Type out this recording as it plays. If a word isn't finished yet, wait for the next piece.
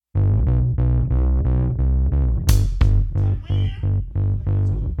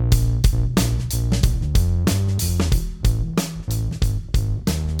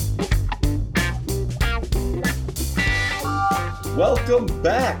Welcome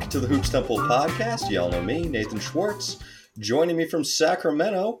back to the Hoops Temple podcast. Y'all know me, Nathan Schwartz. Joining me from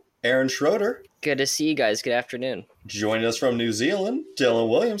Sacramento, Aaron Schroeder. Good to see you guys. Good afternoon. Joining us from New Zealand, Dylan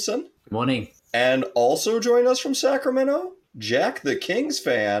Williamson. Good morning. And also joining us from Sacramento, Jack the Kings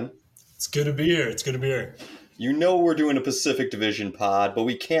fan. It's good to be here. You know we're doing a Pacific Division pod, but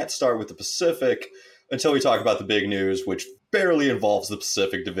we can't start with the Pacific until we talk about the big news, which barely involves the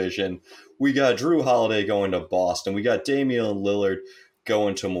Pacific Division. We got Jrue Holiday going to Boston. We got Damian Lillard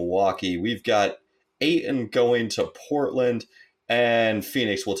going to Milwaukee. We've got Ayton going to Portland. And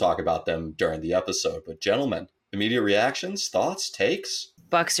Phoenix, we'll talk about them during the episode. But gentlemen, immediate reactions, thoughts, takes?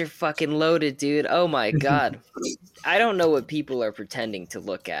 Bucks are fucking loaded, dude. Oh my god. I don't know what people are pretending to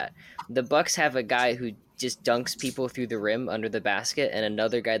look at. The Bucks have a guy who just dunks people through the rim under the basket and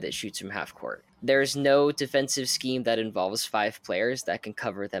another guy that shoots from half court. There's no defensive scheme that involves 5 players that can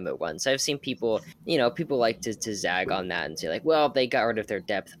cover them at once. I've seen people like to zag on that and say like, well, they got rid of their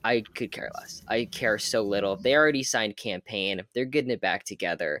depth. I could care less. I care so little. They already signed campaign. They're getting it back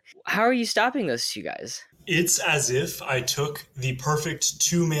together. How are you stopping those two guys? It's as if I took the perfect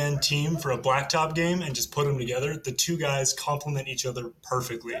 2-man team for a blacktop game and just put them together. The two guys complement each other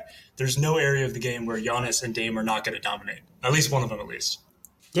perfectly. There's no area of the game where Giannis and Dame are not going to dominate. At least one of them, at least.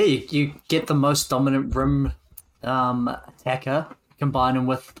 Yeah, you get the most dominant rim attacker, combine him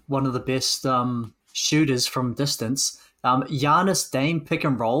with one of the best shooters from distance. Giannis, Dame, pick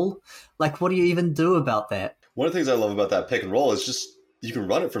and roll. Like, what do you even do about that? One of the things I love about that pick and roll is just you can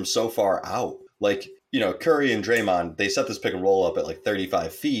run it from so far out. Like, Curry and Draymond, they set this pick and roll up at like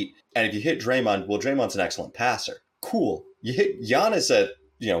 35 feet. And if you hit Draymond, well, Draymond's an excellent passer. Cool. You hit Giannis at,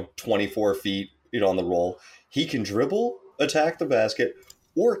 24 feet, on the roll. He can dribble, attack the basket,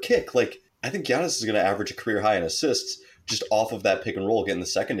 or kick. Like, I think Giannis is going to average a career high in assists just off of that pick and roll, getting the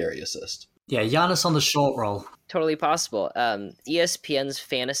secondary assist. Yeah, Giannis on the short roll. Totally possible. ESPN's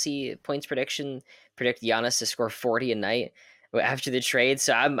fantasy points predict Giannis to score 40 a night after the trade.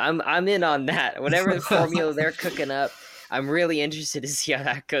 So I'm in on that. Whatever the formula they're cooking up, I'm really interested to see how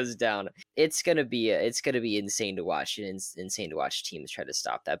that goes down. It's gonna be insane to watch, and insane to watch teams try to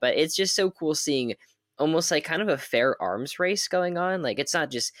stop that. But it's just so cool seeing almost like kind of a fair arms race going on. Like, it's not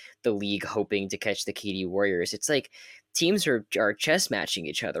just the league hoping to catch the KD Warriors. It's like teams are chess matching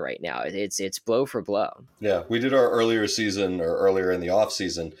each other right now. It's blow for blow. Yeah, we did our earlier in the off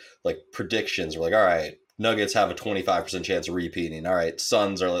season, like predictions. We're like, all right, Nuggets have a 25% chance of repeating. All right,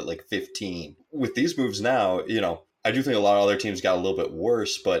 Suns are like 15. With these moves now, I do think a lot of other teams got a little bit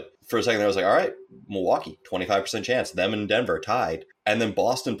worse, but for a second there I was like, all right, Milwaukee, 25% chance. Them and Denver tied. And then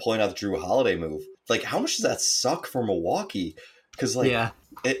Boston pulling out the Jrue Holiday move. Like, how much does that suck for Milwaukee? Because,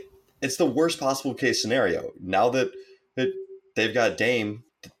 it's the worst possible case scenario. Now that they've got Dame,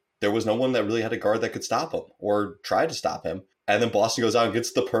 there was no one that really had a guard that could stop him or try to stop him. And then Boston goes out and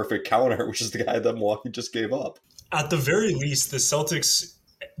gets the perfect counter, which is the guy that Milwaukee just gave up. At the very least, the Celtics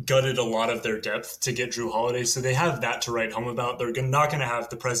gutted a lot of their depth to get Jrue Holiday, so they have that to write home about. They're not going to have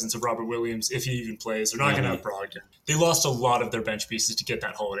the presence of Robert Williams if he even plays. They're not going to have Brogdon. They lost a lot of their bench pieces to get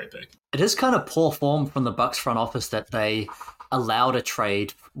that Holiday pick. It is kind of poor form from the Bucks front office that they allowed a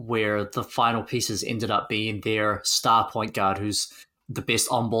trade where the final pieces ended up being their star point guard, who's the best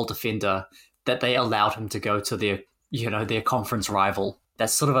on-ball defender, that they allowed him to go to their conference rival.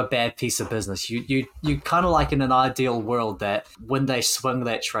 That's sort of a bad piece of business. You kind of like in an ideal world that when they swing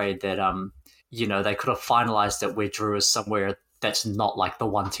that trade that they could have finalized it where Jrue is somewhere that's not like the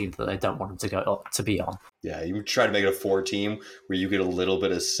one team that they don't want him to be on. Yeah, you try to make it a 4 team where you get a little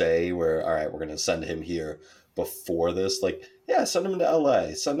bit of say where, all right, we're going to send him here before this. Like, yeah, send him to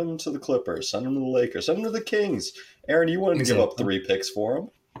LA, send him to the Clippers, send him to the Lakers, send him to the Kings. Aaron, you wanted to give up 3 picks for him.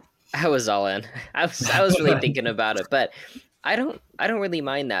 I was all in. I was really thinking about it, but I don't really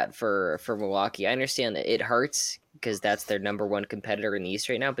mind that for Milwaukee. I understand that it hurts because that's their number one competitor in the East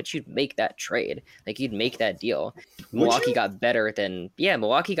right now, but you'd make that trade. Like, you'd make that deal. Milwaukee got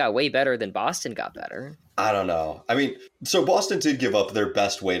way better than Boston got better. I don't know. I mean, so Boston did give up their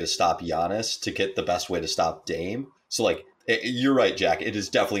best way to stop Giannis to get the best way to stop Dame. So, like, you're right, Jack. It is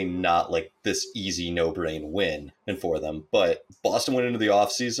definitely not like this easy no-brain win for them. But Boston went into the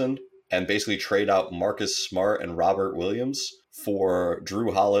offseason and basically trade out Marcus Smart and Robert Williams for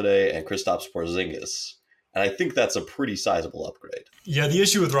Jrue Holiday and Kristaps Porzingis. And I think that's a pretty sizable upgrade. Yeah, the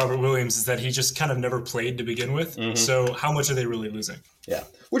issue with Robert Williams is that he just kind of never played to begin with. Mm-hmm. So how much are they really losing? Yeah,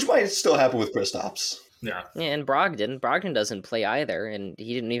 which might still happen with Kristaps. Yeah. And Brogdon doesn't play either, and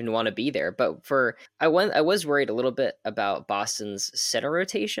he didn't even want to be there. But I was worried a little bit about Boston's center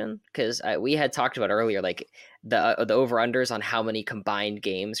rotation because we had talked about earlier, like the over unders on how many combined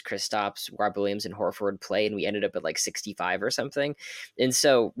games Kristaps, Rob Williams, and Horford play, and we ended up at like 65 or something. And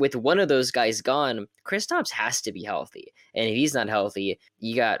so with one of those guys gone, Kristaps has to be healthy, and if he's not healthy,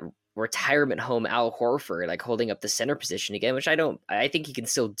 you got retirement home Al Horford like holding up the center position again, which I think he can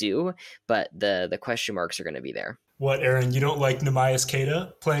still do, but the question marks are going to be there. What, Aaron? You don't like Nemias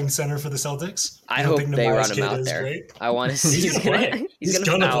Queta playing center for the Celtics? I hope they run him out there. Great? I want to see. He's gonna play. He's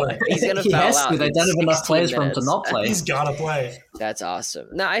gonna play. He's gonna He foul has out. to. They don't have enough players for him to not play. He's gotta play. That's awesome.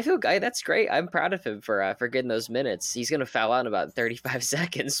 No, I feel that's great. I'm proud of him for getting those minutes. He's gonna foul out in about 35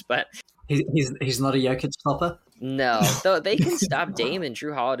 seconds, but he's not a Jokic stopper. no, though they can stop Dame, and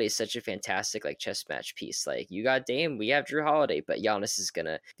Jrue Holiday is such a fantastic like chess match piece. Like you got Dame, we have Jrue Holiday, but Giannis is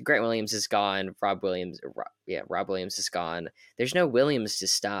gonna. Grant Williams is gone. Rob Williams is gone. There's no Williams to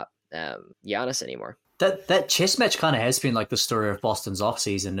stop Giannis anymore. That chess match kind of has been like the story of Boston's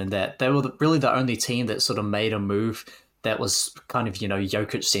offseason, in that they were really the only team that sort of made a move that was kind of,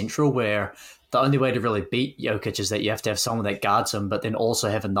 Jokic central, where the only way to really beat Jokic is that you have to have someone that guards him, but then also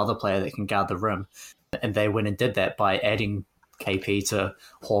have another player that can guard the rim. And they went and did that by adding KP to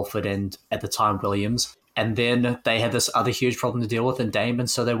Horford and, at the time, Williams. And then they had this other huge problem to deal with in Dame, and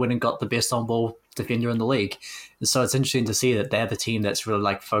so they went and got the best on-ball defender in the league. And so it's interesting to see that they're the team that's really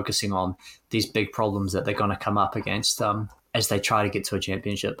like focusing on these big problems that they're going to come up against as they try to get to a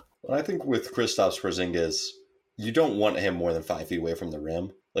championship. Well, I think with Kristaps Porzingis, you don't want him more than 5 feet away from the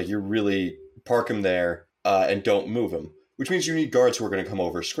rim. Like, you really park him there and don't move him, which means you need guards who are going to come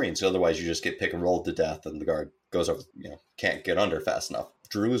over screens. So otherwise, you just get pick and rolled to death, and the guard goes over, can't get under fast enough.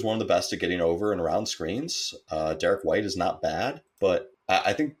 Jrue is one of the best at getting over and around screens. Derek White is not bad, but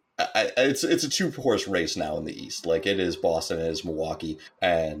I think it's a two-horse race now in the East. Like, it is Boston, it is Milwaukee,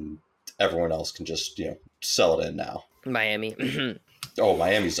 and everyone else can just, sell it in now. Miami. Oh,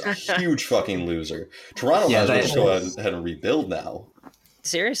 Miami's a huge fucking loser. Toronto has to go ahead and rebuild now.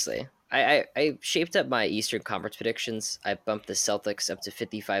 Seriously. I shaped up my Eastern Conference predictions. I bumped the Celtics up to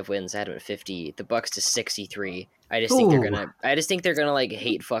 55 wins. I had them at 50. The Bucks to 63. I just think they're gonna like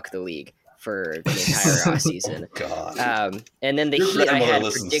hate fuck the league for the entire offseason. Oh, God. And then the Heat I had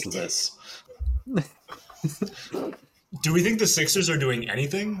predicted. This. Do we think the Sixers are doing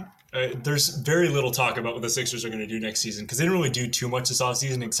anything? There's very little talk about what the Sixers are going to do next season because they didn't really do too much this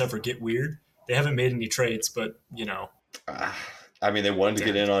offseason except for get weird. They haven't made any trades, but I mean, they wanted to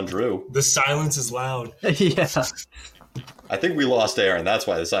get in on Jrue. The silence is loud. Yeah. I think we lost Aaron. That's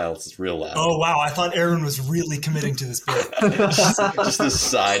why the silence is real loud. Oh, wow. I thought Aaron was really committing to this bit. just this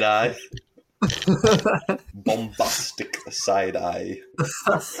side eye. Bombastic side eye.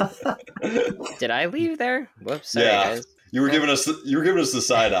 Did I leave there? Whoops. Sorry, guys. You were giving us the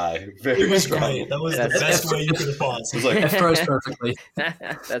side eye. Very it was strong. great. That was the best way you could have paused. It was like, It froze perfectly.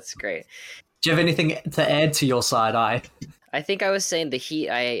 That's great. Do you have anything to add to your side eye? I think I was saying the Heat.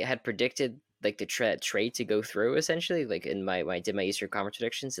 I had predicted like the trade to go through essentially. Like in my Eastern Conference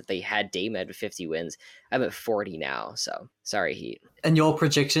predictions, that they had Dame at 50 wins. I'm at 40 now. So sorry, Heat. And your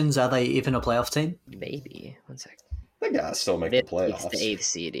predictions, are they even a playoff team? Maybe. 1 second. they gotta still make the playoffs. It's the 8th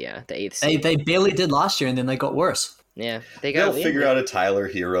seed. Yeah, the 8th seed. They barely did last year, and then they got worse. Yeah, They'll figure out a Tyler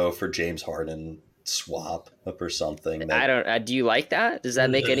Hero for James Harden swap up or something. I don't. Do you like that? Does that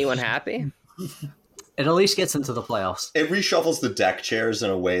make anyone happy? It at least gets into the playoffs. It reshuffles the deck chairs in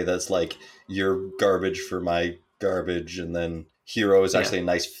a way that's like your garbage for my garbage, and then Hero is actually a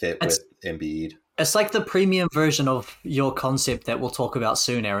nice fit with Embiid. It's like the premium version of your concept that we'll talk about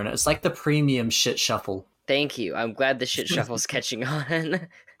soon, Aaron. It's like the premium shit shuffle. Thank you. I'm glad the shit shuffle's catching on.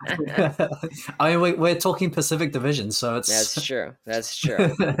 I mean, we're talking Pacific Division, so it's... That's true.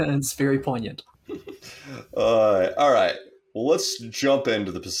 It's very poignant. All right. Well, let's jump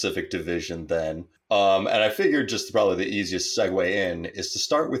into the Pacific Division then. And I figured just probably the easiest segue in is to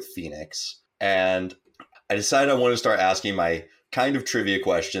start with Phoenix. And I decided I want to start asking my kind of trivia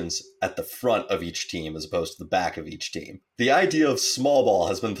questions at the front of each team as opposed to the back of each team. The idea of small ball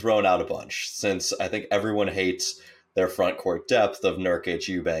has been thrown out a bunch since I think everyone hates their front court depth of Nurkic,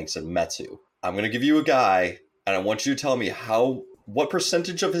 Eubanks, and Metu. I'm going to give you a guy, and I want you to tell me what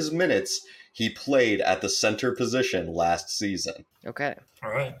percentage of his minutes he played at the center position last season. Okay.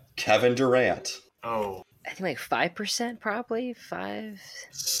 All right. Kevin Durant. Oh. I think like 5%, probably 5.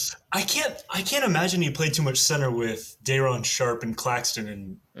 I can't imagine he played too much center with Day'Ron Sharpe and Claxton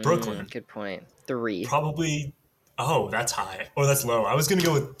in Brooklyn. Good point. 3. Probably. Oh, that's high. Or that's low. I was going to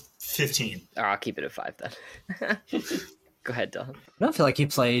go with 15. I'll keep it at 5 then. Go ahead, Dylan. I don't feel like he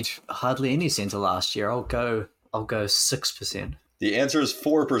played hardly any center last year. I'll go 6%. The answer is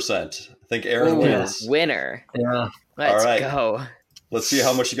 4%. I think Aaron Ooh, wins. winner. Yeah. Let's All right. go. Let's see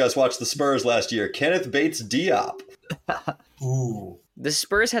how much you guys watched the Spurs last year. Kenneth Bates Diop. Ooh. The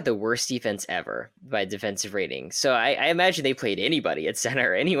Spurs had the worst defense ever by defensive rating. So I imagine they played anybody at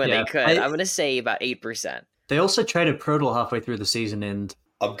center, anyone Yeah, they could. I'm going to say about 8%. They also traded Prudhoe halfway through the season, and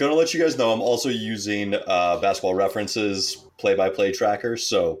I'm going to let you guys know I'm also using Basketball References play-by-play tracker,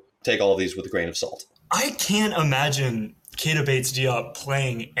 so take all of these with a grain of salt. I can't imagine Keita Bates-Diop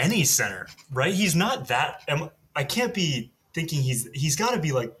playing any center, right? He's not that. I can't be thinking he's got to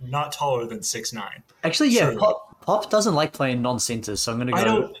be like not taller than 6'9". actually, yeah, Surely. Pop doesn't like playing non-centers, so I'm gonna go. I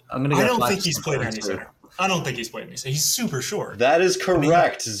don't think 5% he's played any too. center. I don't think he's played any center. He's super short. That is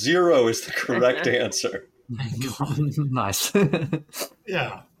correct. 0 is the correct answer. Nice.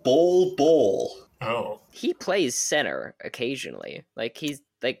 Yeah. Bull. Oh. He plays center occasionally. Like, he's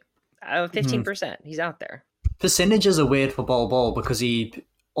like, 15%. He's out there. Percentages are weird for Bol because he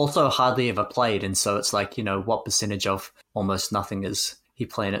also hardly ever played, and so it's like, what percentage of almost nothing is he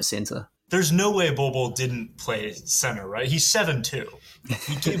playing at center? There's no way Bol didn't play center, right? He's 7'2".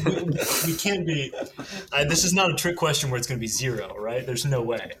 We can't be. This is not a trick question where it's going to be 0, right? There's no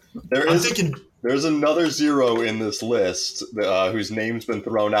way. There's another 0 in this list whose name's been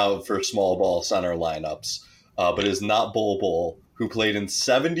thrown out for small ball center lineups, but is not Bol, who played in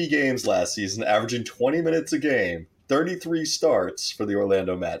 70 games last season, averaging 20 minutes a game, 33 starts for the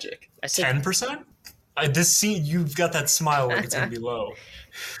Orlando Magic. I said 10%? You've got that smile like it's going to be low.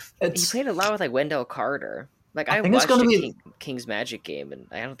 he played a lot with like Wendell Carter. Like, I think it's watched gonna a be- Kings Magic game, and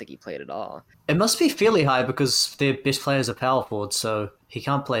I don't think he played at all. It must be fairly high because their best players are power forward, so he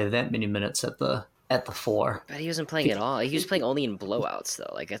can't play that many minutes at the 4. But he wasn't playing at all. He was playing only in blowouts,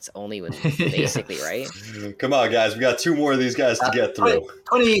 though. Like, that's only when, basically, right? Come on, guys. We got 2 more of these guys to get through.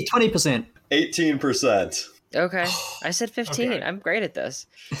 20%. 18%. Okay. I said 15. Okay. I'm great at this.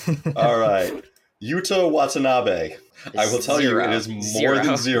 All right. Yuta Watanabe. I will tell you, it is more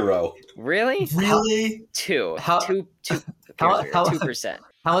than 0. Really? Really? 2. How- 2. how- 2%.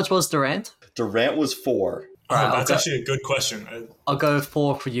 How much was Durant? Durant was 4. That's actually a good question. I'll go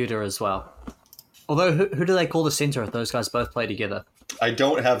 4 for Utah as well. Although, who do they call the center if those guys both play together? I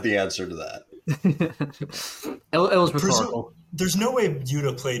don't have the answer to that. It was rhetorical. There's no way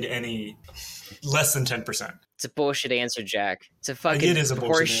Utah played any less than 10%. It's a bullshit answer, Jack. It's a fucking It is a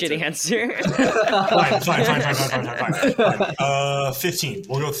bullshit horseshit answer. Fine. 15.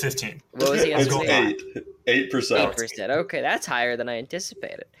 We'll go with 15. What was the It's answer? 8%. 8%. Okay, that's higher than I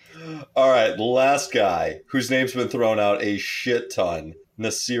anticipated. All right, the last guy whose name's been thrown out a shit ton,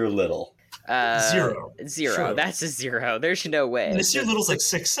 Nasir Little. 0. 0. Sure. That's a 0. There's no way. Nasir Little's like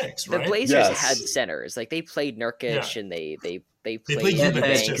 6'6", The right? Blazers Yes. had centers. Like, they played Nurkic and they played played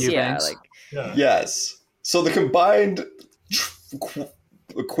Eubanks, Eubanks. too. Yeah, Eubanks. like Yeah. Yes. So the combined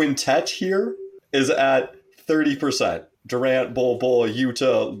quintet here is at 30%. Durant, Bol,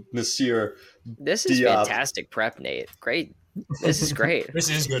 Utah, Nasir. this is Diop. fantastic prep, Nate. Great. This is great. This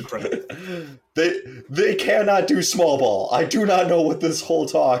is good prep. They cannot do small ball. I do not know what this whole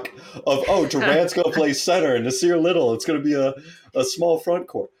talk of, Durant's going to play center and Nasir Little, it's going to be a small front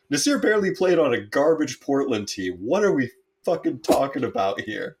court. Nasir barely played on a garbage Portland team. What are we fucking talking about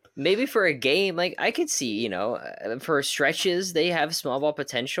here? Maybe for a game, like, I could see, for stretches, they have small ball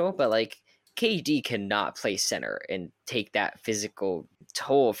potential, but, like, KD cannot play center and take that physical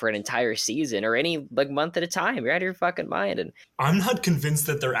toll for an entire season or any, like, month at a time. You're out of your fucking mind. And I'm not convinced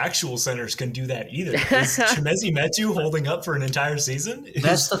that their actual centers can do that either. Is Chimezie Metu holding up for an entire season?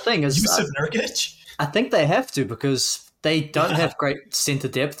 That's the thing. Is Yusuf Nurkic? I think they have to because they don't have great center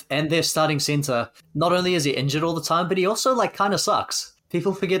depth, and their starting center, not only is he injured all the time, but he also like kind of sucks.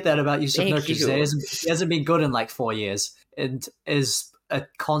 People forget that about Yusuf Thank Nurkic. you. He hasn't been good in like 4 years and is a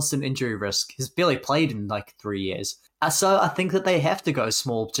constant injury risk. He's barely played in like 3 years. So I think that they have to go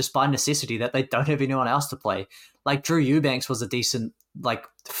small just by necessity, that they don't have anyone else to play. Like Jrue Eubanks was a decent like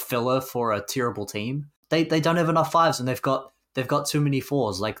filler for a terrible team. They don't have enough fives, and they've got too many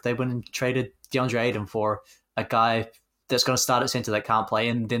fours. Like they went and traded DeAndre Ayton for a guy that's going to start at center that can't play,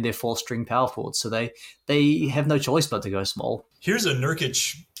 and then they're 4th-string power forwards. So they have no choice but to go small. Here's a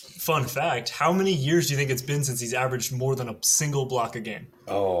Nurkic fun fact. How many years do you think it's been since he's averaged more than a single block a game?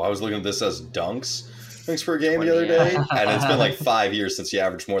 Oh, I was looking at this as dunks per game the other day, and it's been like 5 years since he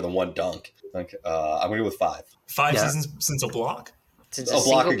averaged more than one dunk. Okay, I'm going to go with 5. 5 Yeah. seasons since a block? since A a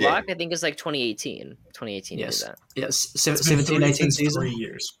block single a game. block, I think it's like 2018. 2018 Yes. did that. Yes, It's been 17, 18 it's been season. 3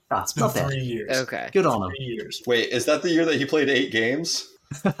 years. Ah, It's been not bad. 3 years. Okay. Good on him. 3 years. Wait, is that the year that he played 8 games?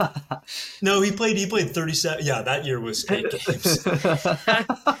 No, he played 37. Yeah, that year was 8 games.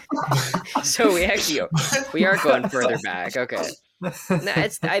 So we are going further back. Okay. No,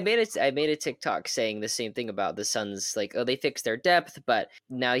 I made a TikTok saying the same thing about the Suns. Like, oh, they fixed their depth, but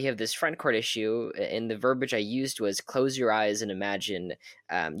now you have this front court issue. And the verbiage I used was close your eyes and imagine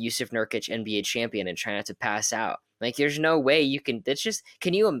Yusuf Nurkic NBA champion and try not to pass out. Like, there's no way you can. That's just.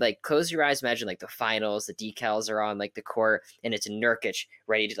 Can you like close your eyes? Imagine like the finals, the decals are on like the court, and it's Nurkic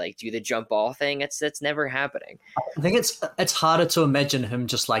ready to like do the jump ball thing. That's never happening. I think it's harder to imagine him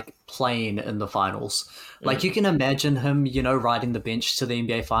just like playing in the finals. Like you can imagine him, riding the bench to the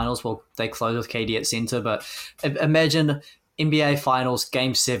NBA finals. Well, they close with KD at center, but imagine NBA finals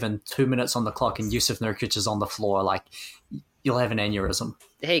game 7, 2 minutes on the clock, and Yusuf Nurkic is on the floor. Like you'll have an aneurysm.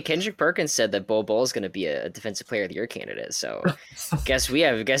 Hey, Kendrick Perkins said that Bol Bol is going to be a Defensive Player of the Year candidate. So, guess we're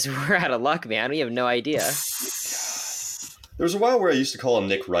out of luck, man. We have no idea. There was a while where I used to call him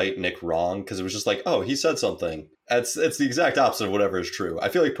Nick Right, Nick Wrong, because it was just like, oh, he said something. It's the exact opposite of whatever is true. I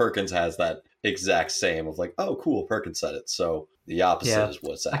feel like Perkins has that exact same of like, oh, cool, Perkins said it. So the opposite is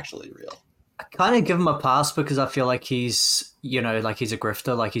what's actually real. I kind of give him a pass because I feel like he's, like he's a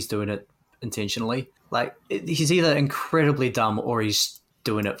grifter, like he's doing it intentionally. Like he's either incredibly dumb or he's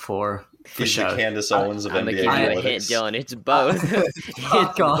doing it for He's show. The Candace Owens of I'm NBA gonna give you a hint, Dylan. It's both.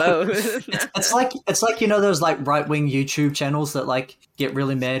 It's both. It's like those like right wing YouTube channels that like get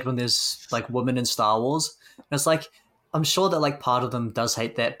really mad when there's like women in Star Wars. And it's like I'm sure that like part of them does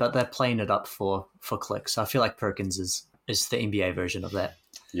hate that, but they're playing it up for clicks. So I feel like Perkins is the NBA version of that.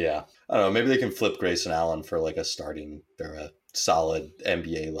 Yeah, I don't know. Maybe they can flip Grayson Allen for like a solid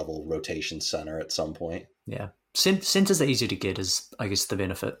NBA level rotation center at some point. Yeah. Centers are easy to get is, I guess, the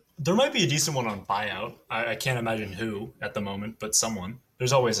benefit. There might be a decent one on buyout. I can't imagine who at the moment, but someone.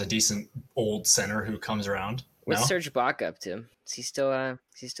 There's always a decent old center who comes around. What's Serge Ibaka up to? Is he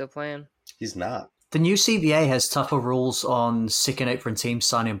still playing? He's not. The new CBA has tougher rules on second apron teams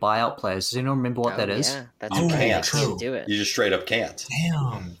signing buyout players. Does anyone remember what that is? Yeah, that's true. Do it. You just straight up can't.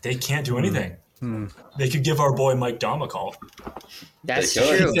 Damn, they can't do anything. They could give our boy Mike Dom a call. That's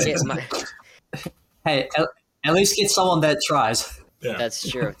true. Hey, at least get someone that tries. Yeah. That's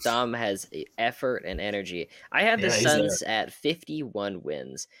true. Dom has effort and energy. I have the Suns at 51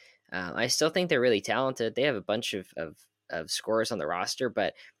 wins. I still think they're really talented. They have a bunch of scorers on the roster,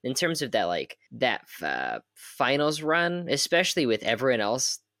 but in terms of that finals run, especially with everyone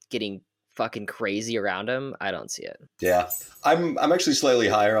else getting fucking crazy around them, I don't see it. Yeah, I'm actually slightly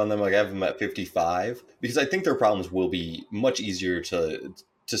higher on them. Like I have them at 55 because I think their problems will be much easier to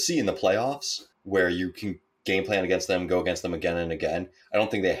see in the playoffs, where you can game plan against them, go against them again and again. I don't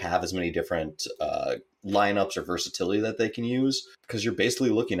think they have as many different lineups or versatility that they can use, because you're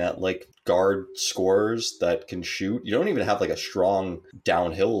basically looking at like guard scorers that can shoot. You don't even have like a strong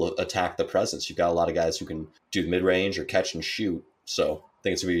downhill attack the presence. You've got a lot of guys who can do mid-range or catch and shoot. So I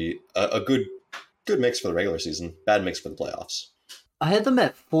think it's going to be a good mix for the regular season, bad mix for the playoffs. I had them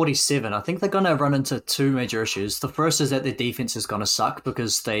at 47. I think they're going to run into two major issues. The first is that their defense is going to suck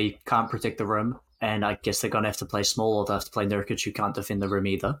because they can't protect the rim. And I guess they're going to have to play small, or they'll have to play Nurkic, who can't defend the rim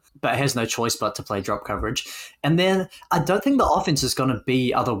either. But has no choice but to play drop coverage. And then I don't think the offense is going to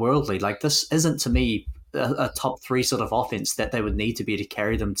be otherworldly. Like, this isn't, to me, a top 3 sort of offense that they would need to be to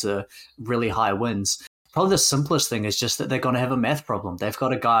carry them to really high wins. Probably the simplest thing is just that they're going to have a math problem. They've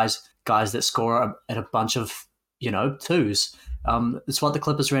got guys that score at a bunch of, twos. It's what the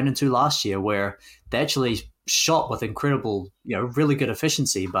Clippers ran into last year, where they actually shot with incredible, really good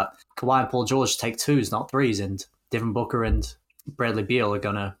efficiency, but Kawhi and Paul George take twos, not threes, and Devin Booker and Bradley Beal are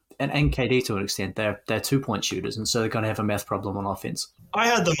gonna, and KD to an extent, they're 2-point shooters, and so they're gonna have a math problem on offense. I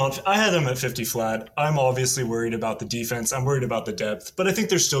had them at 50 flat. I'm obviously worried about the defense. I'm worried about the depth, but I think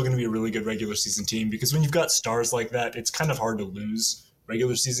they're still going to be a really good regular season team, because when you've got stars like that, it's kind of hard to lose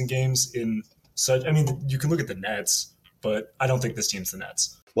regular season games in such. I mean, you can look at the Nets, but I don't think this team's the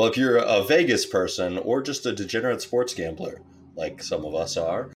Nets. Well, if you're a Vegas person or just a degenerate sports gambler, like some of us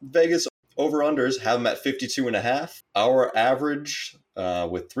are, Vegas over-unders have them at 52.5. Our average,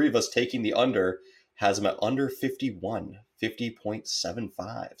 with 3 of us taking the under, has them at under 51,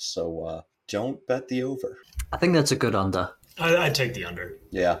 50.75. So don't bet the over. I think that's a good under. I'd take the under.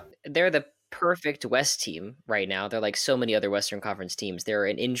 Yeah. They're the perfect West team right now. They're like so many other Western Conference teams. They're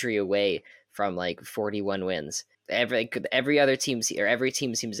an injury away from like 41 wins. Every other team, or every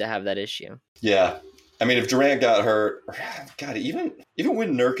team seems to have that issue. Yeah. I mean, if Durant got hurt, God, even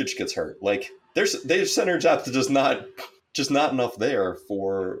when Nurkic gets hurt, like their center depth is just not enough there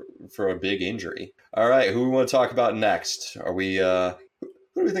for a big injury. All right, who we want to talk about next? Are we who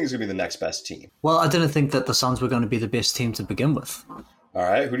do we think is going to be the next best team? Well, I didn't think that the Suns were going to be the best team to begin with. All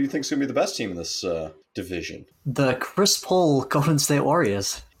right, who do you think's going to be the best team in this division? The Chris Paul Golden State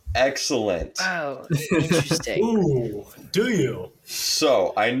Warriors. Excellent. Oh, interesting. Ooh, do you?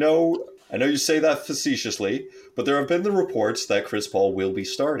 So I know you say that facetiously, but there have been the reports that Chris Paul will be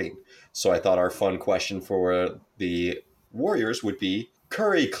starting. So I thought our fun question for the Warriors would be: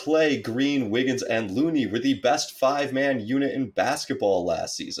 Curry, Clay, Green, Wiggins, and Looney were the best 5-man unit in basketball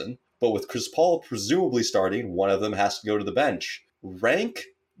last season. But with Chris Paul presumably starting, one of them has to go to the bench. Rank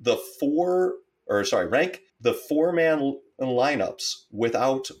the 4-man lineups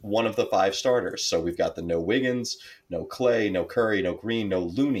without one of the 5 starters. So we've got the no Wiggins, no Clay, no Curry, no Green, no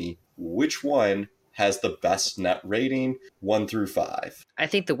Looney. Which one has the best net rating, 1 through 5? I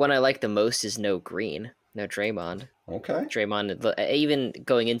think the one I like the most is no Green, no Draymond. Okay. Draymond, even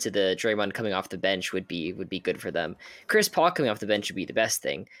going into the Draymond coming off the bench would be good for them. Chris Paul coming off the bench would be the best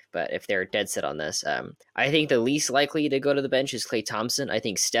thing, but if they're dead set on this, I think the least likely to go to the bench is Klay Thompson. I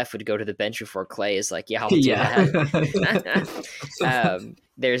think Steph would go to the bench before Klay is like, yeah, I'll do that.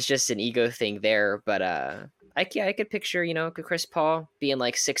 There's just an ego thing there, but I could picture, Chris Paul being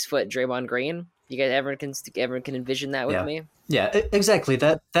like 6 foot Draymond Green. You guys, everyone can envision that with me. Yeah, exactly.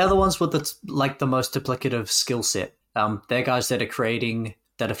 They're the ones with the most duplicative skill set. They're guys that are creating,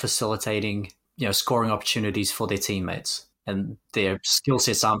 that are facilitating, scoring opportunities for their teammates, and their skill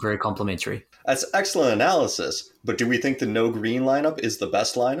sets aren't very complementary. That's excellent analysis. But do we think the no Green lineup is the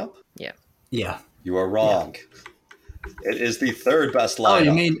best lineup? Yeah. Yeah. You are wrong. Yeah. It is the 3rd best lineup. Oh,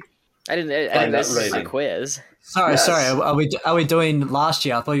 you mean? I didn't. This is a quiz. Sorry. Yes. Are we doing last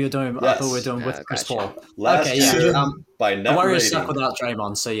year? I thought you were doing. Yes. I thought we were doing with Chris Paul. Last year, by net the Warriors rating. suck without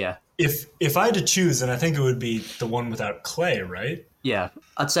Draymond, so yeah. If I had to choose, then I think it would be the one without Clay, right? Yeah,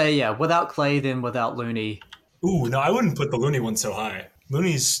 I'd say without Clay, then without Looney. Ooh, no, I wouldn't put the Looney one so high.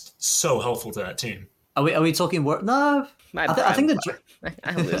 Looney's so helpful to that team. Are we talking? No, I think the.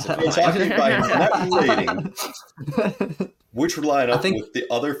 I lose it. We're talking by net rating. Which lineup with the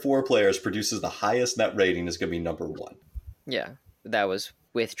other 4 players produces the highest net rating is going to be number 1. Yeah, that was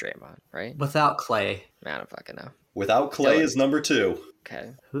with Draymond, right? Without Clay. I don't fucking know. Without Clay is number 2.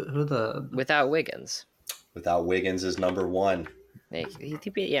 Okay. Who the? Without Wiggins. Without Wiggins is number 1. Yeah.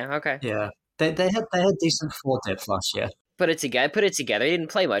 Okay. Yeah, they had decent floor depth last year. Put it together. He didn't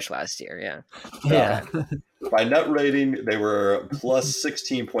play much last year. Yeah. Yeah. By net rating, they were plus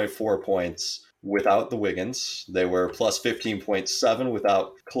 16.4 points without the Wiggins. They were plus 15.7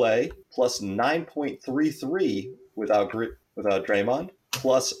 without Clay, plus 9.33 without Draymond,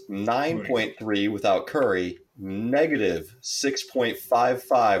 plus 9.3 without Curry, negative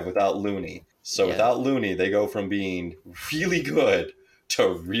 6.55 without Looney. So without Looney, they go from being really good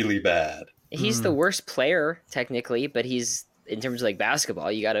to really bad. He's the worst player technically, but he's, in terms of like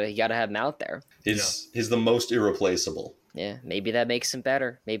basketball, you gotta have him out there. He's the most irreplaceable. Yeah, maybe that makes him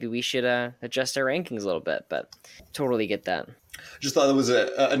better. Maybe we should adjust our rankings a little bit, but totally get that. Just thought it was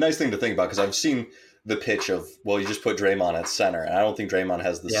a nice thing to think about, because I've seen the pitch of, well, you just put Draymond at center, and I don't think Draymond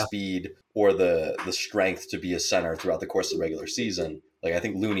has the speed or the strength to be a center throughout the course of the regular season. Like, I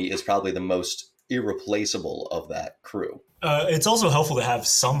think Looney is probably the most irreplaceable of that crew. It's also helpful to have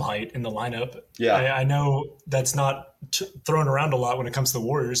some height in the lineup. Yeah, I know that's not thrown around a lot when it comes to the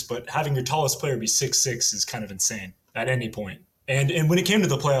Warriors, but having your tallest player be 6'6" is kind of insane at any point. And when it came to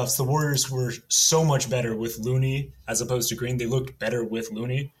the playoffs, the Warriors were so much better with Looney as opposed to Green. They looked better with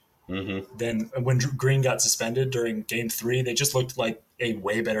Looney than when Green got suspended during Game 3. They just looked like a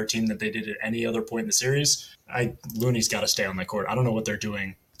way better team than they did at any other point in the series. Looney's got to stay on the court. I don't know what they're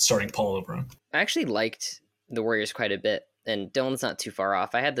doing starting Paul over him. I actually liked the Warriors quite a bit, and Dylan's not too far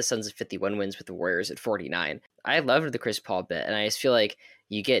off. I had the Suns at 51 wins with the Warriors at 49. I loved the Chris Paul bit, and I just feel like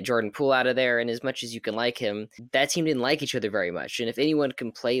you get Jordan Poole out of there, and as much as you can like him, that team didn't like each other very much. And if anyone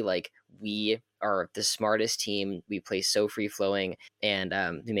can play like we are the smartest team, we play so free-flowing,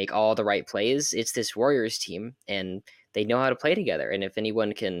 and we make all the right plays, it's this Warriors team, and they know how to play together. And if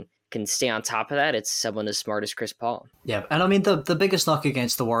anyone can stay on top of that, it's someone as smart as Chris Paul. Yeah, and I mean, the biggest knock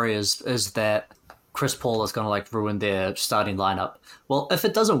against the Warriors is that Chris Paul is going to like ruin their starting lineup. Well, if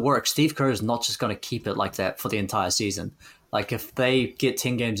it doesn't work, Steve Kerr is not just going to keep it like that for the entire season. Like, if they get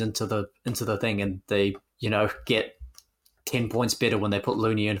 10 games into the thing and they, get 10 points better when they put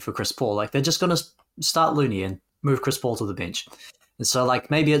Looney in for Chris Paul, like, they're just going to start Looney and move Chris Paul to the bench. And so,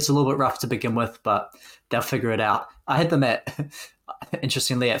 like, maybe it's a little bit rough to begin with, but they'll figure it out. I had them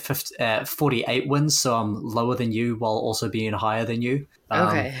interestingly at 48 wins, so I'm lower than you while also being higher than you.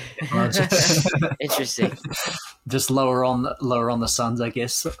 Okay. Interesting. Just lower on the Suns, I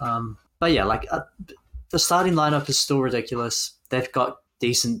guess. But yeah, like, the starting lineup is still ridiculous. They've got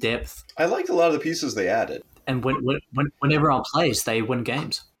decent depth. I liked a lot of the pieces they added. And when everyone plays, they win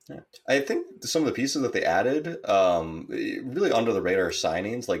games. Yeah. I think some of the pieces that they added, really under the radar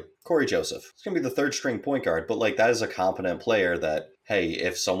signings, like Corey Joseph. It's going to be the third string point guard, but like that is a competent player that, hey,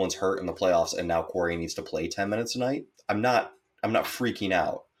 if someone's hurt in the playoffs and now Corey needs to play 10 minutes a night, I'm not freaking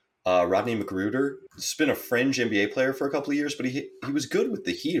out. Rodney McGruder has been a fringe NBA player for a couple of years, but he was good with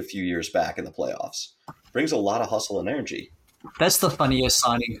the Heat a few years back in the playoffs. Brings a lot of hustle and energy. That's the funniest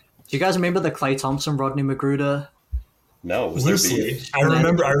signing. Do you guys remember the Klay Thompson, Rodney McGruder? No, was there Loosely. beef? I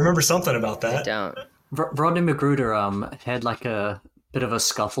remember something about I that. don't. Rodney McGruder had like a bit of a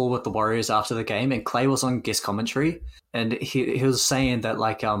scuffle with the Warriors after the game, and Klay was on guest commentary, and he was saying that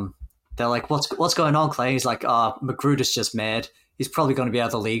like they're like, what's going on, Klay? He's like, McGruder's just mad. He's probably going to be out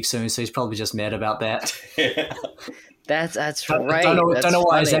of the league soon, so he's probably just mad about that. That's right. Don't know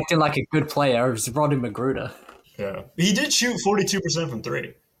why he's funny. acting like a good player. It's Rodney McGruder. Yeah, he did shoot 42% from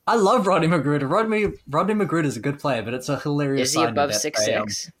three. I love Rodney McGruder. Rodney McGruder is a good player, but it's a hilarious. Is he signing above that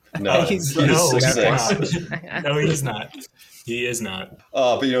 6'6"? No, He's- he's No, 6'6". no, he's not. He is not.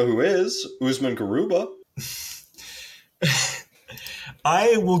 But you know who is? Usman Garuba.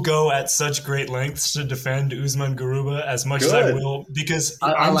 I will go at such great lengths to defend Usman Garuba as much as I Good. will because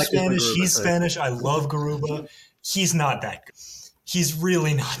I I'm like Usman Spanish, Garuba he's too. Spanish. I love Garuba. He's not that good. He's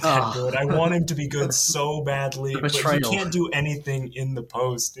really not that Oh. good. I want him to be good so badly, but he Betrayal. can't do anything in the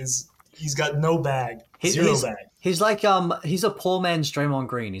post. He's got no bag, He- zero he's- bag. He's like he's a poor man's Draymond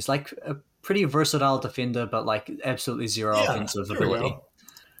Green. He's like a pretty versatile defender, but like absolutely zero Yeah, offensive there we ability. go.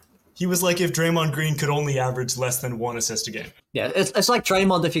 He was like if Draymond Green could only average less than 1 assist a game. Yeah, it's like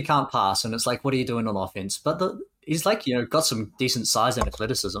Draymond if you can't pass, and it's like, what are you doing on offense? But he's like, got some decent size and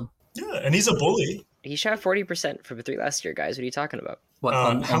athleticism. Yeah, and he's a bully. He shot 40% from 3 last year, guys. What are you talking about? What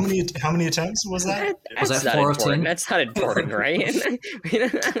How many attempts was that? Was That's that not 4 of 10? important. That's not important, right?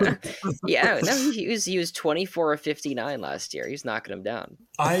 Yeah, no, he was 24 or 59 last year. He's knocking him down.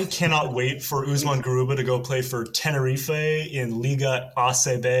 I cannot wait for Usman Garuba to go play for Tenerife in Liga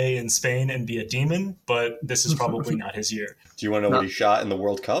ACB in Spain and be a demon, but this is probably not his year. Do you want to know what he shot in the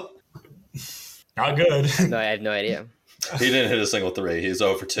World Cup? Not good. No, I have no idea. He didn't hit a single three. He's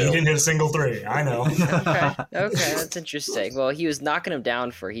 0 for 2. He didn't hit a single three. I know. Okay, that's interesting. Well, he was knocking him down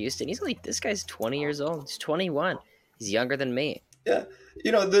for Houston. This guy's 20 years old. He's 21. He's younger than me. Yeah.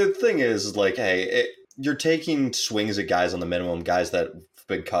 The thing is like, hey, you're taking swings at guys on the minimum, guys that have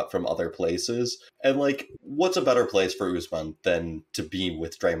been cut from other places. And like, what's a better place for Usman than to be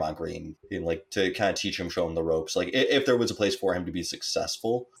with Draymond Green and like to kind of teach him, show him the ropes. Like if there was a place for him to be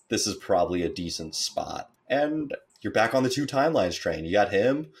successful, this is probably a decent spot. And you're back on the 2 timelines train. You got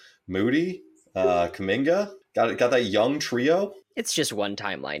him, Moody, Kuminga, got that young trio. It's just one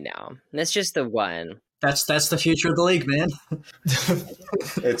timeline now. And it's just the one. That's the future of the league, man.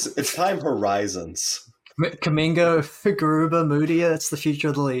 It's time horizons. Kamingo, Garuba, Moody, that's the future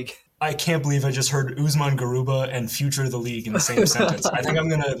of the league. I can't believe I just heard Usman Garuba and future of the league in the same sentence. I think I'm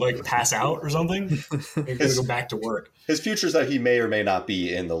going to like pass out or something. I'm going to go back to work. His future is that he may or may not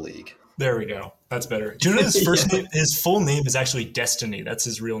be in the league. There we go. That's better. Do you know his first name? His full name is actually Destiny. That's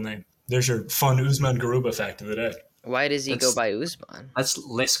his real name. There's your fun Usman Garuba fact of the day. Why does he go by Usman? That's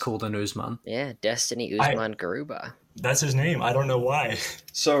less cool than Usman. Yeah, Destiny Usman Garuba. That's his name. I don't know why.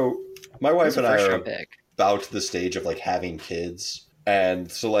 So my wife He's a and I first are round pick. about to the stage of like having kids.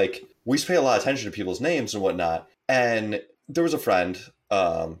 And so like we pay a lot of attention to people's names and whatnot. And there was a friend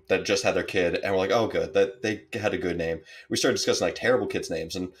that just had their kid, and we're like, oh, good, that they had a good name. We started discussing like terrible kids'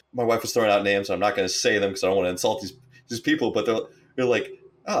 names, and my wife was throwing out names. And I'm not going to say them because I don't want to insult these people, but they're like,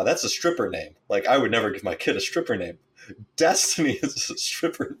 oh, that's a stripper name. Like I would never give my kid a stripper name. Destiny is a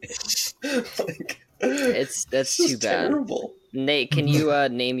stripper name. Like, That's it's too just bad. terrible. Nate, can you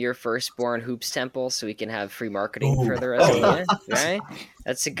name your firstborn Hoops Temple so we can have free marketing Ooh. for the rest of the year? Right?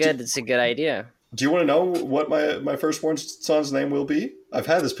 That's a good idea. Do you want to know what my firstborn son's name will be? I've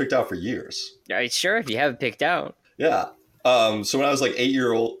had this picked out for years. All right, sure, if you have it picked out. Yeah. So when I was like 8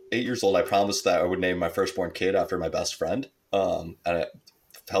 years old, I promised that I would name my firstborn kid after my best friend. And I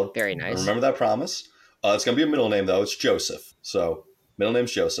held, Very nice. I remember that promise. It's gonna be a middle name though. It's Joseph. So middle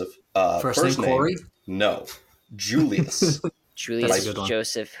name's Joseph. First name Corey? No, Julius. Julius That's a good one.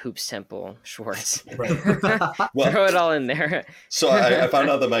 Joseph Hoops Temple Schwartz. Right. Well, Throw it all in there. so I found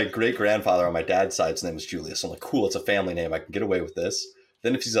out that my great grandfather on my dad's side's name was Julius. I'm like, cool, it's a family name. I can get away with this.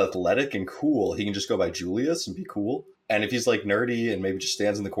 Then if he's athletic and cool, he can just go by Julius and be cool. And if he's like nerdy and maybe just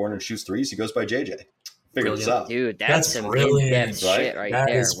stands in the corner and shoots threes, he goes by JJ. Figure this out. Dude, that's That's some brilliant, in-depth right? shit right That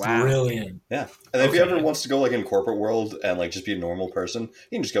there. is Wow. brilliant. Yeah. And if he Okay. ever wants to go like in corporate world and like just be a normal person,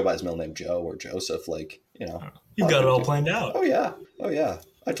 he can just go by his middle name Joe or Joseph. Like, You've got it all planned out. Oh yeah.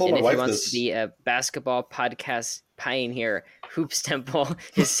 I told And my if he wife wants this. to be a basketball podcast pioneer, Hoops Temple,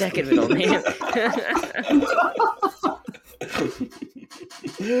 his second middle name.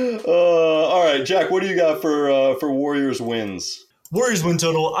 All right, Jack, what do you got for Warriors wins? Warriors win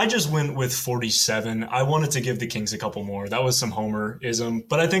total, I just went with 47. I wanted to give the Kings a couple more. That was some homerism,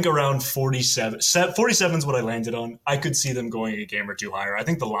 but I think around 47. 47 is what I landed on. I could see them going a game or two higher. I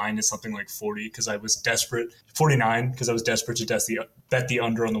think the line is something like 40 because I was desperate. 49 because I was desperate to bet the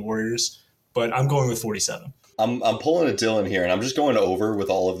under on the Warriors, but I'm going with 47. I'm pulling a Dylan here, and I'm just going over with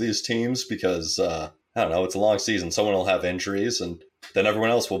all of these teams because I don't know. It's a long season. Someone will have injuries, and then everyone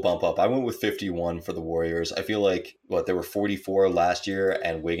else will bump up. I went with 51 for the Warriors. I feel like there were 44 last year,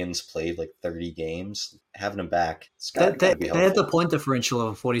 and Wiggins played like 30 games. Having him back, it's gotta be helpful. They had the point differential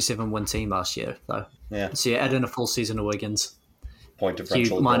of a 47-win team last year, though. Yeah. So you add in a full season of Wiggins. Point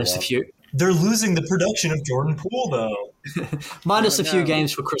differential Minus a few. They're losing the production of Jordan Poole, though. Minus a few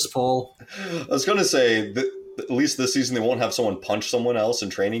games for Chris Paul. I was going to say that at least this season they won't have someone punch someone else in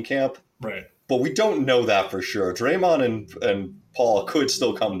training camp. Right. But we don't know that for sure. Draymond and Paul could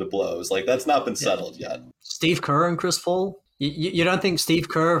still come to blows. Like, that's not been settled yet. Steve Kerr and Chris Paul? You don't think Steve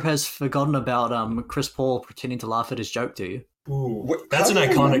Kerr has forgotten about Chris Paul pretending to laugh at his joke, do you? Ooh, that's an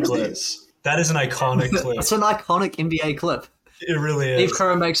iconic clip. That is an iconic clip. It's an iconic NBA clip. It really is. Steve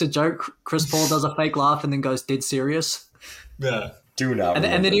Kerr makes a joke, Chris Paul does a fake laugh and then goes dead serious. Yeah. Do not.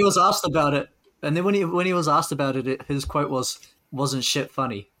 And then he was asked about it. And then when he was asked about it, his quote wasn't shit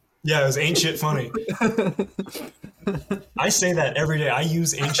funny. Yeah, it was ain't shit funny. I say that every day. I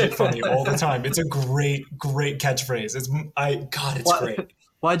use ain't shit funny all the time. It's a great catchphrase. It's great.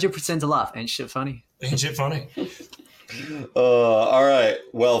 Why'd you pretend to laugh? Ain't shit funny. Ain't shit funny. All right.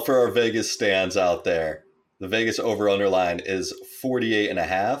 Well, for our Vegas stands out there, the Vegas over-under line is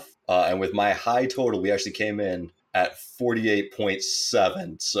 48.5. And with my high total, we actually came in at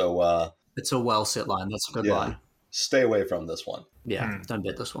 48.7. So it's a well-set line. That's a good line. Stay away from this one. Yeah, don't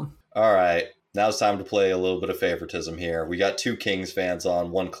bet this one. All right. Now it's time to play a little bit of favoritism here. We got 2 Kings fans on,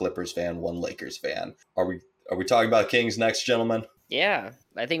 1 Clippers fan, 1 Lakers fan. Are we talking about Kings next, gentlemen? Yeah,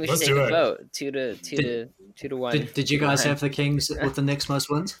 I think we should take a vote. 2 to 1. Did you guys have the Kings with the next most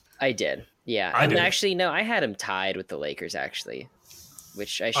wins? I did. Yeah. I did. Actually, no, I had them tied with the Lakers, actually.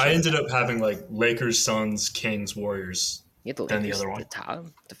 Which I ended up having like Lakers, Suns, Kings, Warriors. You the then the other one. The top?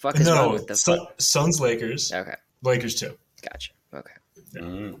 The fuck is wrong with the Suns, Lakers. Okay. Lakers too. Gotcha. Okay.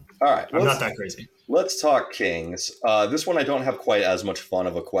 Yeah. All right. I'm not that crazy. Let's talk Kings. This one I don't have quite as much fun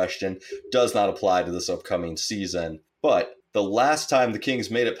of a question. Does not apply to this upcoming season. But the last time the Kings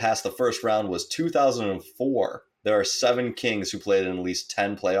made it past the first round was 2004. There are 7 Kings who played in at least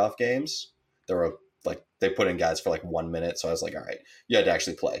 10 playoff games. There were they put in guys for 1 minute. So I was like, all right, you had to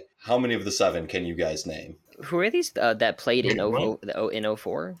actually play. How many of the 7 can you guys name? Who are these that played in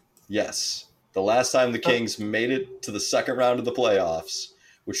 04? Yes. The last time the Kings made it to the second round of the playoffs,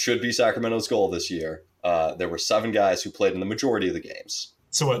 which should be Sacramento's goal this year, there were 7 guys who played in the majority of the games.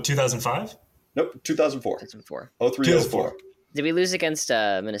 So what, 2005? Nope, 2004. 2004. 03-04. Did we lose against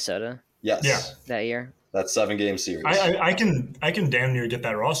Minnesota? Yes. Yeah. That year? That's 7-game series. I can damn near get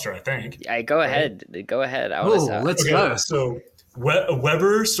that roster, I think. Go ahead. Go ahead. Let's go. So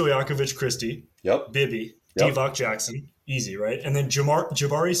Weber, Stojakovic, Christie. Yep. Bibby. Yep. Divock Jackson. Easy, right? And then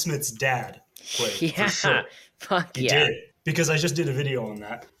Jabari Smith's dad played. Yeah. For sure. Fuck He yeah. did. Because I just did a video on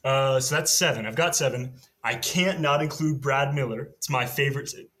that. So that's 7. I've got 7. I can't not include Brad Miller. It's my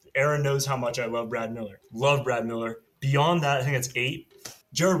favorite. Aaron knows how much I love Brad Miller. Love Brad Miller. Beyond that, I think it's 8.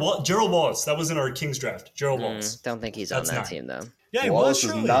 Gerald Wallace. That was in our Kings draft. Gerald Wallace. Don't think he's on that team, though. Yeah, he Wallace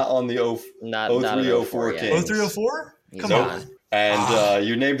was is not on the 03-04 Kings. 03-04? He's Come not. on. And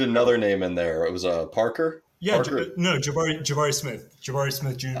you named another name in there. It was Parker? Yeah, Parker? Jabari Smith. Jabari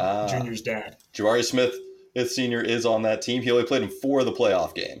Smith Jr.'s dad. Jabari Smith, his senior, is on that team. He only played in 4 of the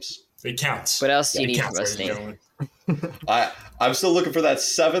playoff games. It counts. What else do you need counts, from us, ladies Nate? and gentlemen. I'm still looking for that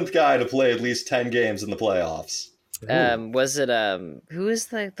 7th guy to play at least 10 games in the playoffs. Was it who is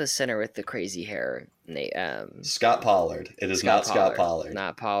the center with the crazy hair? Nate, Scott Pollard. It is not Scott Pollard.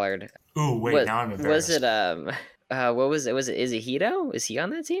 Not Pollard. Ooh, wait, now I'm embarrassed. Was it what was it? Was it Hito? Is he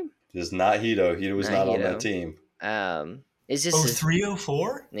on that team? It is not Hito. Hito was not on that team. Is this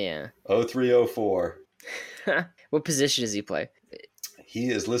 03-04? Yeah. 03-04. What position does he play? He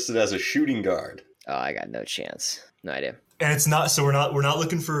is listed as a shooting guard. Oh, I got no chance. No idea. And it's not, so we're not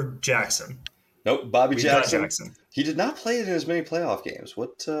looking for Jackson. Nope, Bobby We've got Jackson. He did not play in as many playoff games.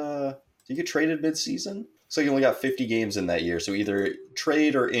 What, did he get traded mid-season? Looks like he only got 50 games in that year, so either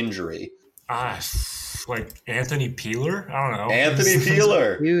trade or injury. Like Anthony Peeler? I don't know. Anthony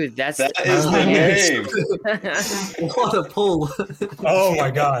Peeler. Dude, that is the name. What a pull! Oh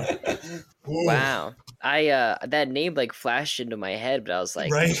my god! Wow. That name like flashed into my head, but I was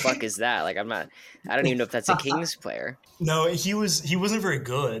like, Right? "The fuck is that?" Like, I don't even know if that's a Kings player. No, he wasn't very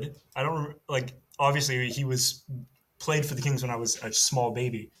good. I don't like. Obviously, he played for the Kings when I was a small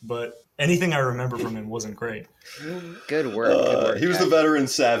baby, but anything I remember from him wasn't great. Good work. He was the veteran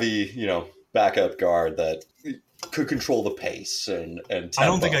savvy, backup guard that could control the pace and tempo. I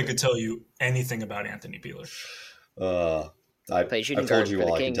don't think I could tell you anything about Anthony Peeler. I Played shooting I've guard told you for the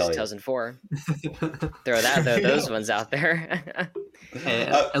all I can Kings tell you. 2004. Those ones out there. Hey,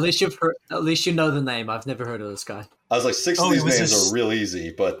 at least you know the name. I've never heard of this guy. I was like, 6 of these names are real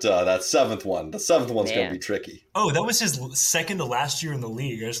easy, but that seventh one's going to be tricky. Oh, that was his second to last year in the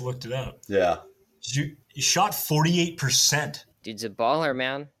league. I just looked it up. Yeah. He shot 48%. Dude's a baller,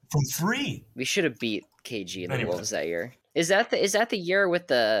 man. From 3. We should have beat KG and the Wolves that year. Is that the year with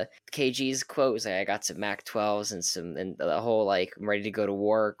the KG's quote? Was like, I got some Mac 12s and the whole like I'm ready to go to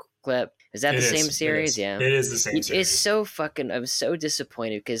war clip. Is that the same series? Yeah, it is the same series. It's so fucking. I'm so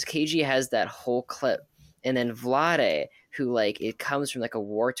disappointed because KG has that whole clip, and then Vlade, who like it comes from like a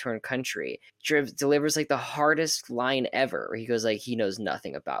war torn country, delivers like the hardest line ever. Where he goes like he knows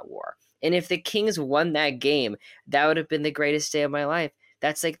nothing about war, and if the Kings won that game, that would have been the greatest day of my life.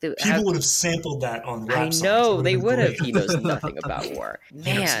 That's like people would have sampled that on rap songs. I know they would have. He knows nothing about war.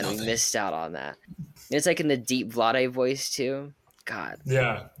 Man, we missed out on that. It's like in the deep Vlade voice too. God.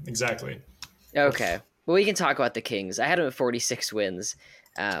 Yeah, exactly. Okay, well we can talk about the Kings. I had them at 46 wins.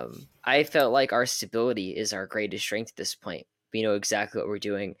 I felt like our stability is our greatest strength at this point. We know exactly what we're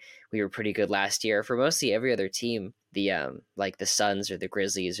doing. We were pretty good last year for mostly every other team. The like the Suns or the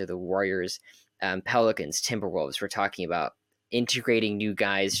Grizzlies or the Warriors, Pelicans, Timberwolves. We're talking about integrating new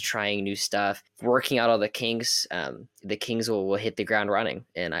guys, trying new stuff, working out all the kinks. The Kings will hit the ground running,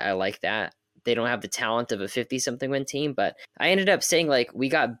 and I like that. They don't have the talent of a 50-something win team, but I ended up saying like we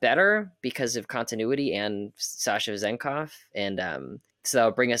got better because of continuity and Sasha Vezenkov, and so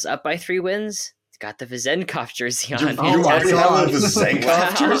that'll bring us up by 3 wins. Got the Vezenkov jersey on. You already have a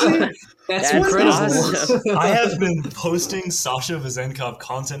Vezenkov jersey? That's incredible. Awesome. I have been posting Sasha Vezenkov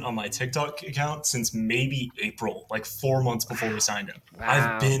content on my TikTok account since maybe April, like 4 months before we signed him.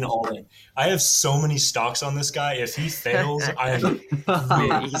 Wow. I've been all in. I have so many stocks on this guy. If he fails, I am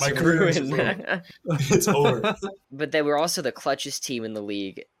my career is ruined. It's over. But they were also the clutchest team in the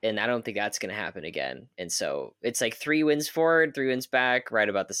league, and I don't think that's going to happen again. And so it's like 3 wins forward, 3 wins back, right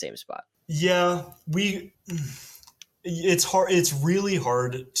about the same spot. Yeah, it's hard. It's really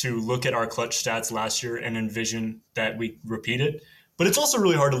hard to look at our clutch stats last year and envision that we repeat it. But it's also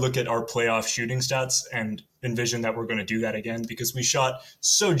really hard to look at our playoff shooting stats and envision that we're going to do that again because we shot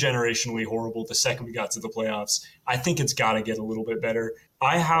so generationally horrible the second we got to the playoffs. I think it's got to get a little bit better.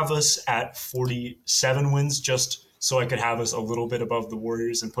 I have us at 47 wins just so I could have us a little bit above the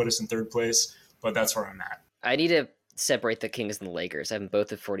Warriors and put us in 3rd place. But that's where I'm at. I need to separate the Kings and the Lakers. I have them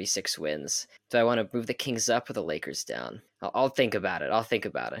both at 46 wins. Do I want to move the Kings up or the Lakers down? I'll think about it. I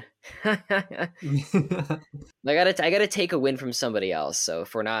gotta take a win from somebody else. So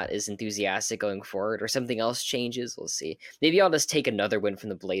if we're not as enthusiastic going forward or something else changes, we'll see. Maybe I'll just take another win from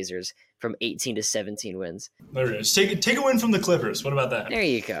the Blazers from 18 to 17 wins. There it is. Take a win from the Clippers. What about that? There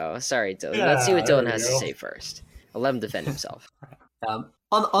you go. Sorry, Dylan. Yeah, let's see what Dylan has to say first. I'll let him defend himself.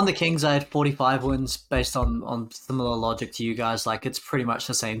 On the Kings, I had 45 wins based on similar logic to you guys. Like, it's pretty much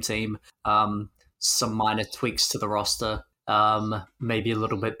the same team. Some minor tweaks to the roster. Maybe a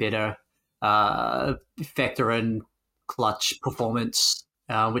little bit better. Factor in clutch performance,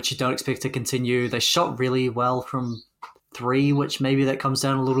 which you don't expect to continue. They shot really well from 3, which maybe that comes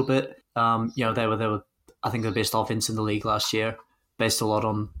down a little bit. They were I think the best offense in the league last year, based a lot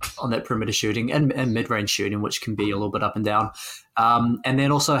on that perimeter shooting and mid-range shooting, which can be a little bit up and down. And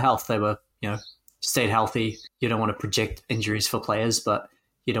then also health. They were, stayed healthy. You don't want to project injuries for players, but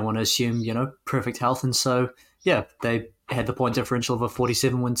you don't want to assume, perfect health. And so, yeah, they had the point differential of a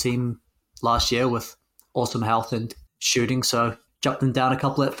 47-win team last year with awesome health and shooting. So jumped them down a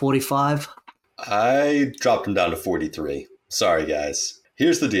couple at 45. I dropped them down to 43. Sorry, guys.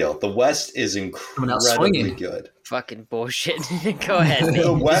 Here's the deal. The West is incredibly good. Fucking bullshit. Go ahead, Nate.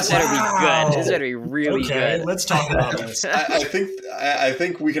 The West better be good. This better be really good. Let's talk about this. I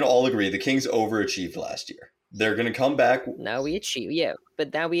think we can all agree the Kings overachieved last year. They're going to come back. Now we achieve. Yeah,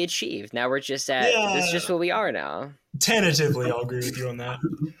 but now we achieved. Now we're just at, this is just what we are now. Tentatively, I'll agree with you on that.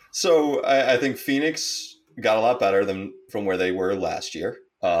 So I think Phoenix got a lot better than from where they were last year.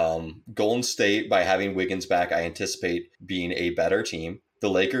 Golden State, by having Wiggins back, I anticipate being a better team. The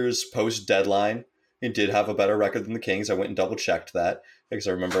Lakers post-deadline and did have a better record than the Kings. I went and double checked that because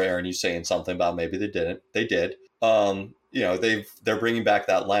I remember Aaron, you saying something about maybe they didn't. They did. They're bringing back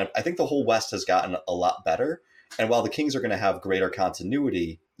that lineup. I think the whole West has gotten a lot better. And while the Kings are going to have greater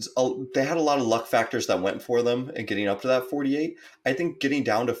continuity, they had a lot of luck factors that went for them in getting up to that 48. I think getting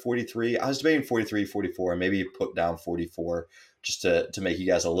down to 43, I was debating 43, 44, and maybe put down 44 just to make you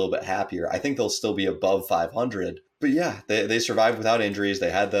guys a little bit happier. I think they'll still be above 500. But yeah, they survived without injuries.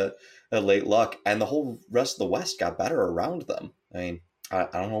 They had the late luck, and the whole rest of the West got better around them. I mean, I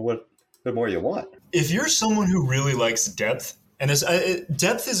don't know what more you want. If you're someone who really likes depth, and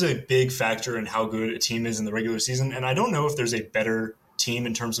depth is a big factor in how good a team is in the regular season, and I don't know if there's a better team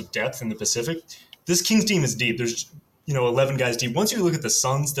in terms of depth in the Pacific. This Kings team is deep. There's 11 guys deep. Once you look at the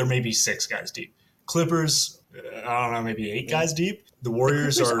Suns, there may be 6 guys deep. Clippers, I don't know, maybe 8 guys deep. The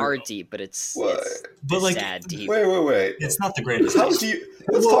Warriors are deep, but it's sad deep. Wait. It's not the greatest.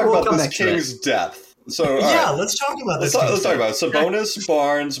 Let's talk about this Kings depth. So yeah, let's talk about this. Let's talk about Sabonis,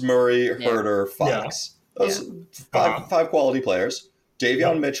 Barnes, Murray, Herter, Fox. Those five quality players.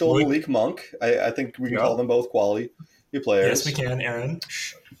 Davion Mitchell, Malik Monk. I think we can call them both quality players. Yes, we can, Aaron.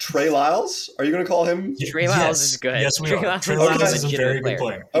 Trey Lyles? Are you going to call him? Trey Lyles is good. Yes, we are. Trey Lyles is a very good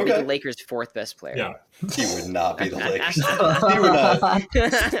player. He'd be the Lakers' 4th best player. Yeah. He would not be the Lakers. He would not.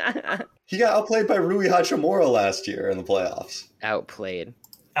 He got outplayed by Rui Hachimura last year in the playoffs. Outplayed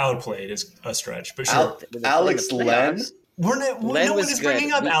is a stretch, but sure. Alex Len? No one is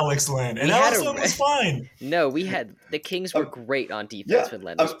bringing up Alex Len, and Alex Len was fine. No, the Kings were great on defense when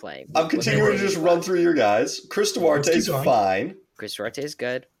Len was playing. I'm continuing to just run through your guys. Chris Duarte's fine. Chris Duarte is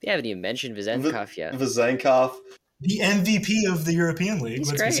good. We haven't even mentioned Vezenkov yet. Vezenkov. The MVP of the European League.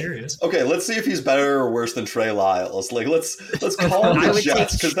 Let's be serious. Okay, let's see if he's better or worse than Trey Lyles. Like, let's call him the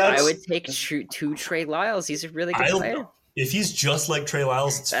Jets, because I would take two Trey Lyles. He's a really good player. If he's just like Trey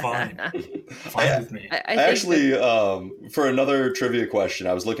Lyles, it's fine. Fine with me. I actually, for another trivia question,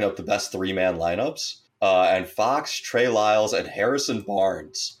 I was looking up the best 3-man lineups, and Fox, Trey Lyles, and Harrison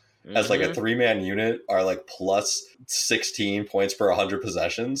Barnes as like a 3-man unit are like plus 16 points per 100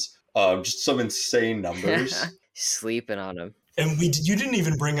 possessions. Just some insane numbers. Sleeping on him. And you didn't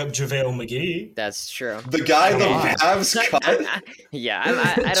even bring up JaVale McGee. That's true. The guy the Mavs cut? Yeah,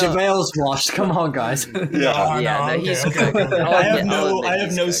 I don't... JaVale's washed. Come on, guys. He's good. I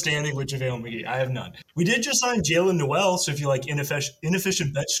have no standing with JaVale McGee. I have none. We did just sign Jalen Noel, so if you like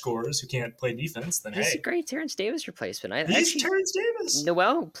inefficient bench scorers who can't play defense, then he's a great Terrence Davis replacement. He's Terrence Davis.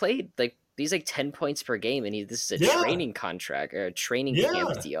 Noel played he's like 10 points per game, and this is a training contract or a training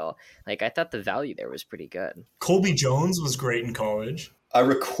camp deal. Like, I thought the value there was pretty good. Colby Jones was great in college. I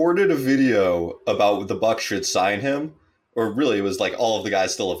recorded a video about the Bucks should sign him, or really it was like all of the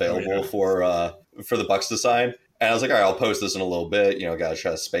guys still available for the Bucks to sign. And I was like, all right, I'll post this in a little bit. Gotta try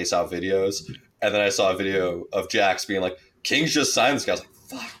to space out videos. And then I saw a video of Jax being like, Kings just signed this guy. I was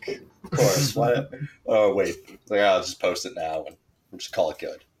like, fuck, of course. Why? Oh, wait. Like, I'll just post it now and we'll just call it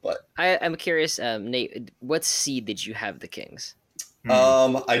good. But I'm curious, Nate, what seed did you have the Kings?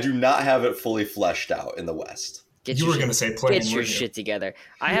 I do not have it fully fleshed out in the West. You were going to say play-in. Get your shit together.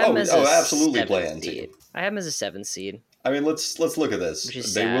 I have them as absolutely play-in seed. I have them as a 7th seed. I mean, let's look at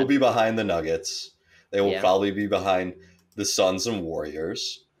this. They will be behind the Nuggets. They will probably be behind the Suns and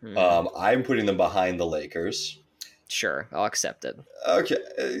Warriors. I'm putting them behind the Lakers. Sure, I'll accept it. Okay,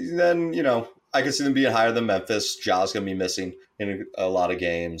 then I can see them being higher than Memphis. Ja's going to be missing in a lot of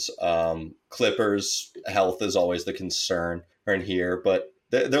games. Clippers, health is always the concern in here, but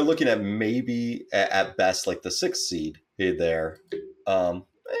they're looking at maybe at best like the 6th seed there.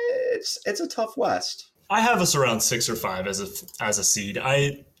 It's a tough West. I have us around 6 or 5 as a seed.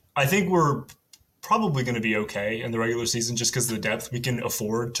 I think we're probably going to be okay in the regular season just because of the depth. We can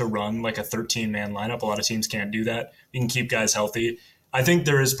afford to run like a 13-man lineup. A lot of teams can't do that. We can keep guys healthy. I think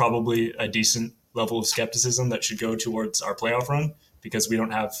there is probably a decent level of skepticism that should go towards our playoff run because we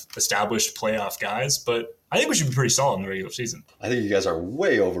don't have established playoff guys, but I think we should be pretty solid in the regular season. I think you guys are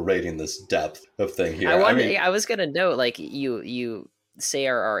way overrating this depth of thing here. I was going to note, like, you say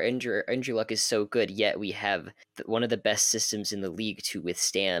our injury luck is so good, yet we have one of the best systems in the league to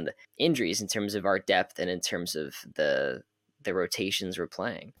withstand injuries in terms of our depth and in terms of the rotations we're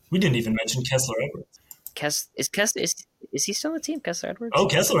playing. We didn't even mention Kessler Edwards. Is he still on the team, Kessler Edwards? Oh,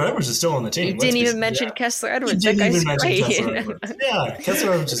 Kessler Edwards is still on the team. You didn't even mention Kessler Edwards. You didn't that even guy's mention great. Kessler Edwards. Yeah,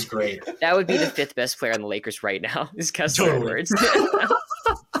 Kessler Edwards is great. That would be the 5th best player on the Lakers right now, is Kessler Edwards.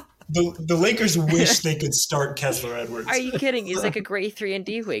 The Lakers wish they could start Kessler Edwards. Are you kidding? He's like a great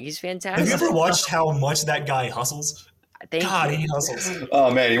 3-and-D wing. He's fantastic. Have you ever watched how much that guy hustles? He hustles.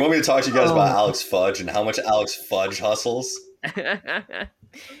 Oh, man. You want me to talk to you guys about Alex Fudge and how much Alex Fudge hustles?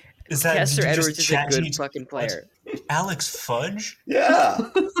 Is that Kessler did you just Edwards is a chat good GPT fucking player. Alex Fudge? Yeah.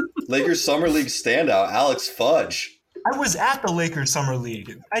 Lakers Summer League standout, Alex Fudge. I was at the Lakers Summer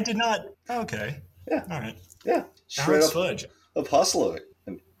League. I did not. Okay. Yeah. All right. Yeah. Straight Alex up Fudge. of hustling.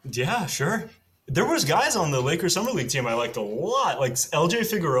 Yeah, sure. There was guys on the Lakers Summer League team I liked a lot. Like LJ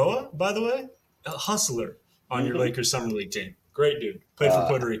Figueroa, by the way. A hustler on your Lakers Summer League team. Great dude. Played for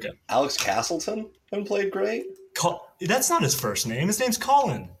Puerto Rico. Alex Castleton played great. That's not his first name. His name's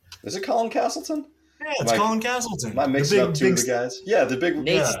Colin. Is it Colin Castleton? Yeah, it's Colin Castleton. Am I mixing up two of the guys? Yeah, the big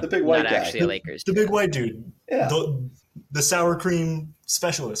white guy. Actually a Lakers. The big white dude. Yeah. The sour cream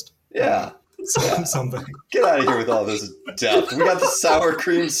specialist. Yeah. Something. Get out of here with all this depth. We got the sour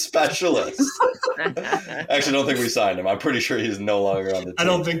cream specialist. Actually, I don't think we signed him. I'm pretty sure he's no longer on the team. I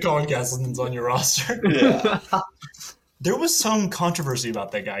don't think Colin Castleton's on your roster. Yeah. There was some controversy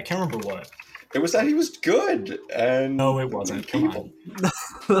about that guy. I can't remember what. It was that he was good. And no, it wasn't. Come on.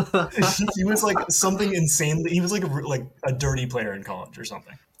 He was like something insanely. He was like a dirty player in college or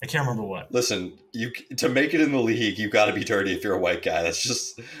something. I can't remember what. Listen, to make it in the league, you've got to be dirty if you're a white guy. That's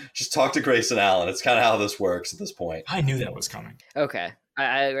just talk to Grayson Allen. It's kind of how this works at this point. I knew that was coming. Okay.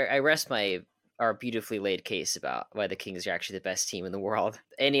 I rest our beautifully laid case about why the Kings are actually the best team in the world.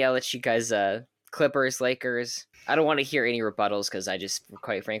 Andy, I'll let you guys, Clippers, Lakers. I don't want to hear any rebuttals because I just,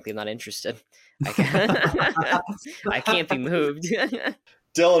 quite frankly, am not interested. I can't be moved.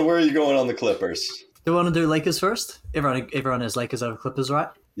 Dylan, where are you going on the Clippers? Do you want to do Lakers first? Everyone has Lakers over Clippers, right?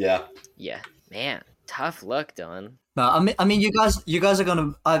 Yeah. Yeah. Man, tough luck, Dylan. No, I mean, you guys are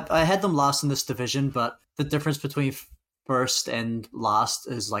gonna. I had them last in this division, but the difference between first and last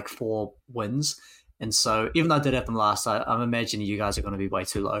is like 4 wins, and so even though I did have them last, I'm imagining you guys are going to be way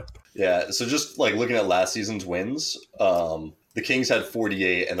too low. Yeah. So just like looking at last season's wins, the Kings had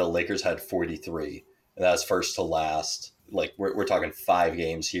 48 and the Lakers had 43, and that's first to last. Like we're talking 5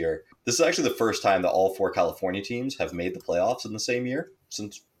 games here. This is actually the first time that all 4 California teams have made the playoffs in the same year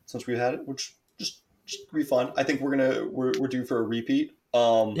since we've had it, which just be fun. I think we're due for a repeat.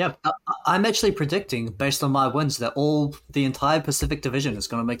 Yeah, I'm actually predicting based on my wins that the entire Pacific Division is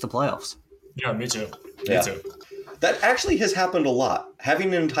going to make the playoffs. Yeah, me too. Me too. That actually has happened a lot.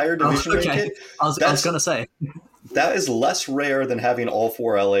 Having an entire division make it. I was going to say that is less rare than having all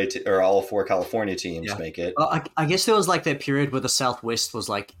 4 or all 4 California teams make it. I guess there was like that period where the Southwest was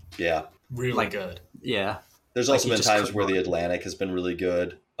like really good. Yeah. There's also been times where the Atlantic has been really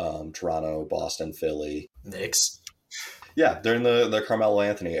good. Toronto, Boston, Philly, Knicks. Yeah, during the Carmelo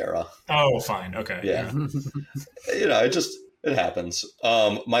Anthony era. Oh, fine. Okay. Yeah. It happens.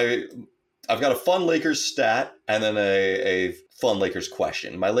 I've got a fun Lakers stat and then a fun Lakers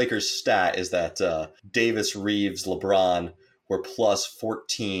question. My Lakers stat is that Davis, Reeves, LeBron were plus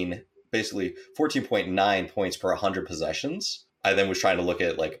 14, basically 14.9 points per 100 possessions. I then was trying to look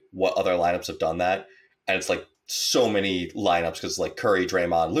at like what other lineups have done that. And it's like so many lineups because like Curry,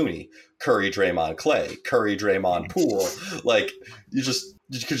 Draymond, Looney, Curry, Draymond, Clay, Curry, Draymond, Poole. Like you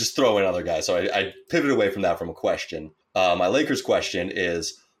could just throw in other guys. So I pivoted away from that from a question. My Lakers question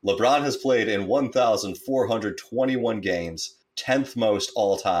is LeBron has played in 1,421 games, 10th most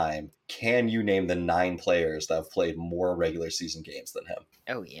all time. Can you name the 9 players that have played more regular season games than him?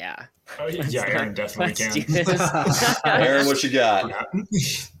 Oh, yeah. Yeah, Aaron definitely can. Aaron, what you got?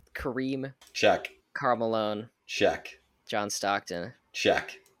 Kareem. Check. Karl Malone. Check. John Stockton.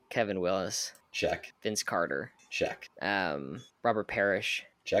 Check. Kevin Willis. Check. Vince Carter. Check. Robert Parrish.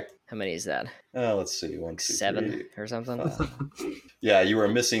 Check. How many is that? Let's see. 1, 2, 7 3, or something? Yeah, you are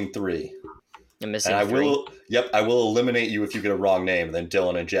missing 3. I'm missing and 3. I will eliminate you if you get a wrong name, and then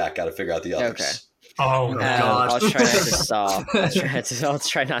Dylan and Jack got to figure out the others. Okay. Oh my gosh. I'll try not to stall. I'll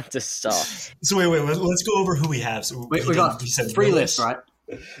try not to stall. So wait, let's go over who we have. So we got 3 lists, right?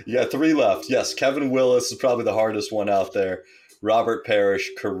 Yeah, 3 left. Yes, Kevin Willis is probably the hardest one out there. Robert Parrish,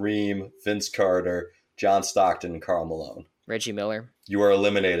 Kareem, Vince Carter, John Stockton, and Karl Malone. Reggie Miller. You are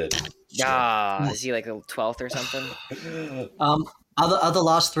eliminated. Is he like a 12th or something? Are the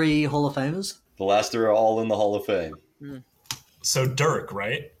last 3 Hall of Famers? The last 3 are all in the Hall of Fame. So Dirk,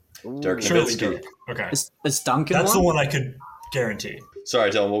 right? Dirk Surely Nowitzki. Dirk. Okay. Is Duncan That's one? the one I could guarantee. Sorry,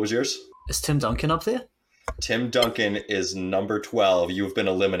 Dylan, what was yours? Is Tim Duncan up there? Tim Duncan is number 12. You have been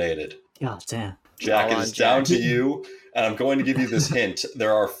eliminated. God damn. Jack, it is down to you, and I'm going to give you this hint.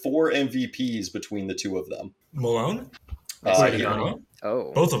 There are 4 MVPs between the 2 of them. Malone?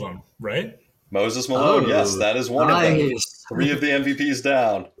 Oh. Both of them, right? Moses Malone, yes, that is one of them. 3 of the MVPs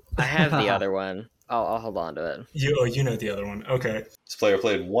down. I have the other one. I'll hold on to it. You know the other one. Okay. This player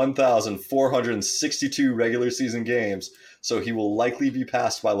played 1,462 regular season games, so he will likely be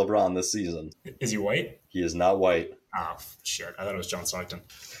passed by LeBron this season. Is he white? He is not white. Oh, shit. I thought it was John Stockton.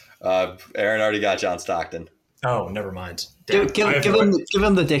 Aaron already got John Stockton. Oh, never mind. Give him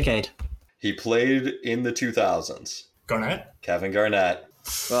the decade. He played in the 2000s. Garnett? Kevin Garnett.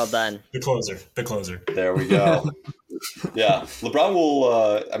 Well done. The closer. There we go. Yeah. LeBron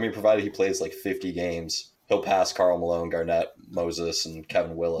will, provided he plays like 50 games, he'll pass Karl Malone, Garnett, Moses, and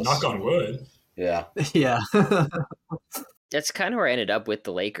Kevin Willis. Knock on wood. Yeah. Yeah. That's kind of where I ended up with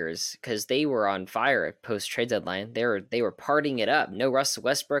the Lakers because they were on fire post trade deadline. They were partying it up. No Russell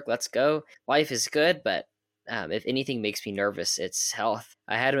Westbrook, let's go. Life is good, but if anything makes me nervous, it's health.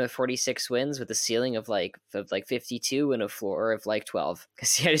 I had him at 46 wins with a ceiling of like 52 and a floor of like 12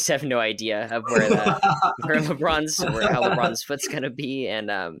 because I just have no idea of how LeBron's foot's gonna be,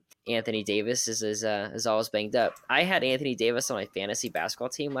 and Anthony Davis is always banged up. I had Anthony Davis on my fantasy basketball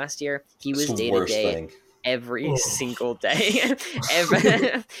team last year. He was day to day every single day.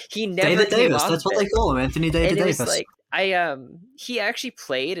 He never came off. That's what they call him, Anthony Davis. Like, he actually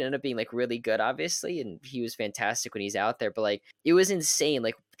played and ended up being like really good, obviously, and he was fantastic when he's out there. But like, it was insane,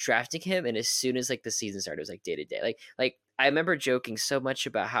 like drafting him, and as soon as like the season started, it was like day to day. Like I remember joking so much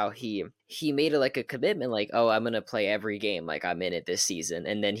about how he made it like a commitment, like, oh, I'm gonna play every game, like I'm in it this season,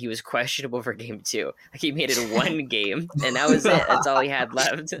 and then he was questionable for game 2. Like he made it one game, and that was it. That's all he had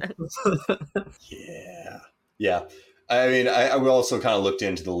left. Yeah. I mean, I also kind of looked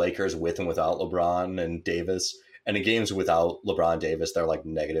into the Lakers with and without LeBron and Davis. And in games without LeBron Davis, they're like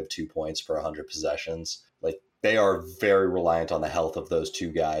 -2 points per 100 possessions. Like they are very reliant on the health of those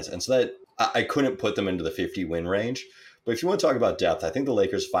two guys. And so that I couldn't put them into the 50 win range. But if you want to talk about depth, I think the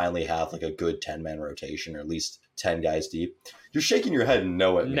Lakers finally have like a good 10-man rotation, or at least 10 guys deep. You're shaking your head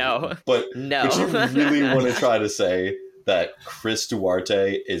no at me. No. But no. Would you really want to try to say that Chris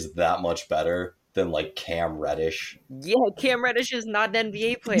Duarte is that much better than like Cam Reddish? Yeah, Cam Reddish is not an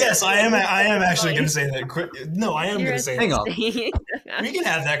NBA player. Yes, I am actually going to say that. No, I am going to say hang on. We can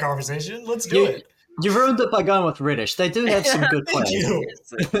have that conversation. Let's do it. You ruined it by going with Reddish. They do have some good players.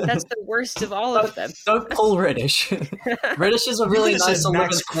 That's the worst of all of them. Don't pull Reddish. Reddish is a really nice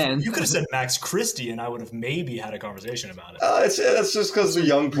 11 man. You could have said Max Christie, and I would have maybe had a conversation about it. It's just because of the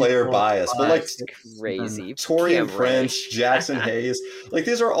young player bias. But like crazy. Torian Prince, Jackson Hayes, like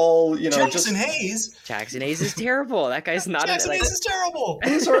these are all Jackson Hayes. Jackson Hayes is terrible. That guy's not. Jackson Hayes is terrible.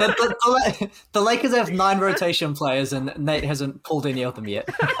 The Lakers have 9 rotation players, and Nate hasn't pulled any of them yet.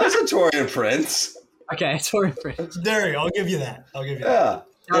 I said Torian Prince. Okay, Torian Prince. There, I'll give you that. Yeah.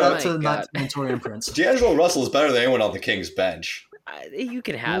 Shout out to Torian Prince. D'Angelo Russell is better than anyone on the Kings bench. You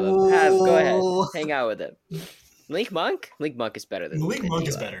can have him. Go ahead. Hang out with him. Malik Monk? Malik Monk is better than Malik Monk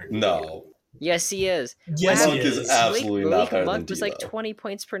is better. No. Yes, he is. Yes, Monk is absolutely not better Monk than was like 20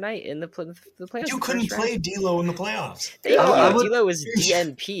 points per night in the playoffs. You couldn't play D'Lo in the playoffs. D'Lo was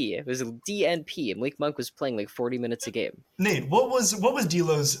DNP. It was DNP. Malik Monk was playing like 40 minutes a game. Nate, what was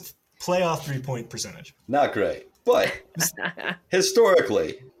D'Lo's playoff 3-point percentage? Not great. But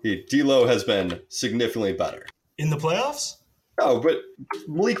historically, D'Lo has been significantly better. In the playoffs? Oh, but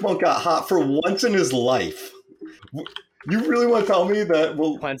Malik Monk got hot for once in his life. You really want to tell me that?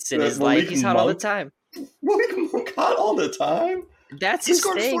 Once in his life, he's hot all the time. Malik Monk hot all the time? That's he his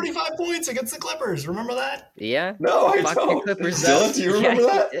scored thing. 45 points against the Clippers. Remember that? Yeah. No, I don't. Dylan, do you remember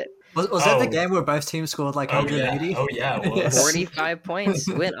that? Was that the game where both teams scored like 180? Oh, yeah, it was. 45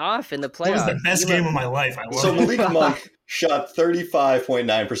 points. Went off in the playoffs. It was the best game of my life. I love it. Malik Monk shot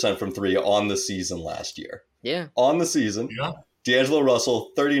 35.9% from 3 on the season last year. Yeah. On the season. Yeah. D'Angelo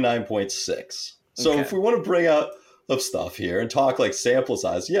Russell, 39.6. So if we want to bring out of stuff here and talk like sample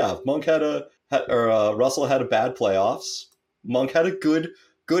size, yeah, Russell had a bad playoffs. Monk had a good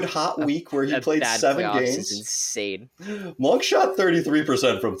hot week where he played 7 games. Is insane. Monk shot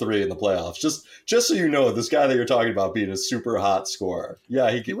 33% from 3 in the playoffs. Just so you know, this guy that you're talking about being a super hot scorer. Yeah,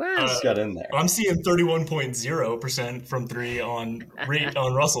 he got in there. I'm seeing 31.0% from 3 on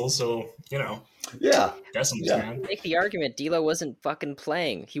Russell, so Yeah. Man. Make the argument D'Lo wasn't fucking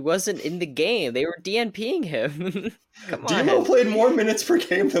playing. He wasn't in the game. They were DNPing him. Come on. D'Lo played more minutes per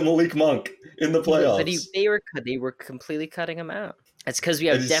game than Malik Monk in the playoffs. But they were completely cutting him out. That's because we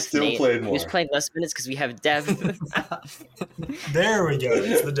have depth. Still Nate. played more. He was playing less minutes because we have depth. There we go.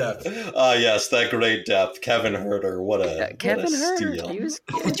 It's the depth. Yes, that great depth. Kevin Huerter. What a steal.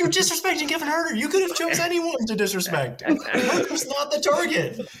 You're disrespecting Kevin Huerter. You could have chose anyone to disrespect. Huerter's not the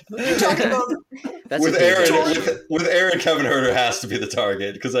target. You're talking about with Aaron, Kevin Huerter has to be the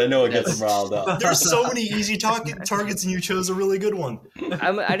target because I know it gets him riled up. There's so many easy targets, and you chose a really good one.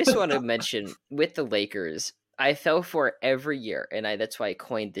 I just want to mention with the Lakers, I fell for it every year, and that's why I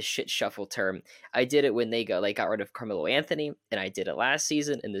coined the shit shuffle term. I did it when they got rid of Carmelo Anthony, and I did it last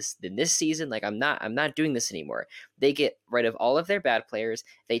season, and this season, like I'm not doing this anymore. They get rid of all of their bad players.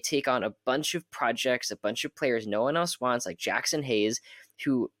 They take on a bunch of projects, a bunch of players no one else wants, like Jackson Hayes,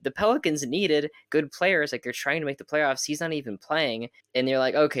 who the Pelicans needed good players. Like they're trying to make the playoffs. He's not even playing. And they're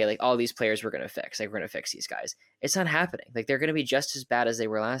like, okay, like all these players we're going to fix. Like we're going to fix these guys. It's not happening. Like they're going to be just as bad as they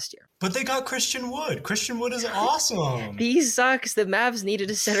were last year. But they got Christian Wood. Christian Wood is awesome. He sucks. The Mavs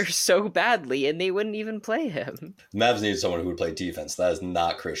needed a center so badly and they wouldn't even play him. Mavs needed someone who would play defense. That is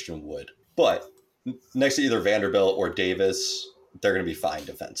not Christian Wood. But next to either Vanderbilt or Davis, they're going to be fine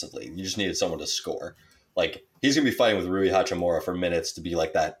defensively. You just needed someone to score. Like, he's going to be fighting with Rui Hachimura for minutes to be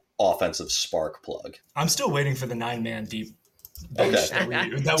like that offensive spark plug. I'm still waiting for the 9-man deep Okay. that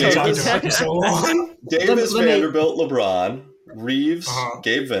we talked about for so long. Davis, Vanderbilt, LeBron, Reeves,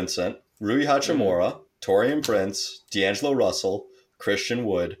 Gabe Vincent, Rui Hachimura, Taurean Prince, D'Angelo Russell, Christian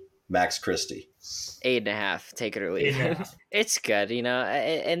Wood, Max Christie. 8.5. Take it or leave it. It's good, you know,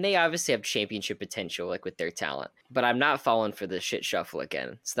 and they obviously have championship potential, like with their talent. But I'm not falling for the shit shuffle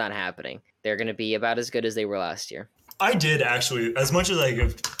again. It's not happening. They're going to be about as good as they were last year. I did actually, as much as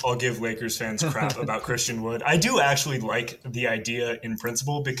I'll give Lakers fans crap about Christian Wood, I do actually like the idea in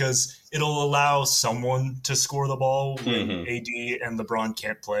principle because it'll allow someone to score the ball when AD and LeBron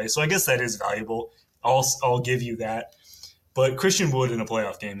can't play. So I guess that is valuable. I'll give you that. But Christian Wood in a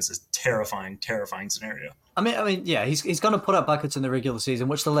playoff game is a terrifying, terrifying scenario. I mean, yeah, he's going to put up buckets in the regular season,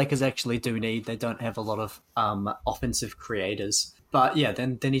 which the Lakers actually do need. They don't have a lot of offensive creators. But yeah,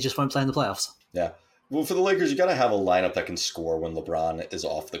 then he just won't play in the playoffs. Yeah. Well, for the Lakers, you got to have a lineup that can score when LeBron is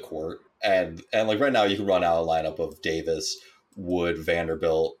off the court. And like right now, you can run out a lineup of Davis, Wood,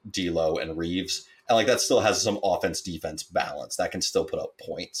 Vanderbilt, D'Lo, and Reeves. And like that still has some offense-defense balance. That can still put up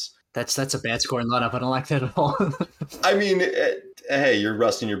points. That's a bad scoring lineup. I don't like that at all. I mean, hey, you're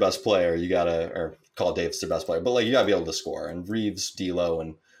resting your best player. You got to, or call Davis their best player. But like you got to be able to score. And Reeves, D'Lo,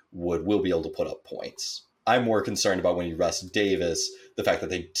 and Wood will be able to put up points. I'm more concerned about when you rest Davis, the fact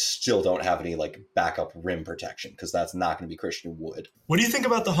that they still don't have any like backup rim protection, because that's not going to be Christian Wood. What do you think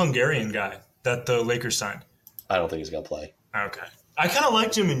about the Hungarian guy that the Lakers signed? I don't think he's going to play. Okay. I kind of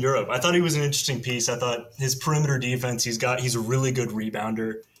liked him in Europe. I thought he was an interesting piece. I thought his perimeter defense, he's a really good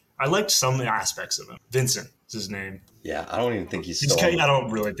rebounder. I liked some aspects of him. Vincent is his name. Yeah, I don't even think he's still. I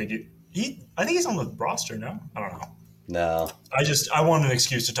don't really think I think he's on the roster now. I don't know. No. I want an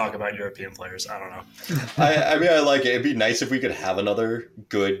excuse to talk about European players. I don't know. I mean, I like it. It'd be nice if we could have another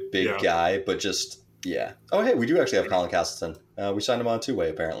good big guy, but just, yeah. Oh, hey, we do actually have Colin Castleton. We signed him on two-way,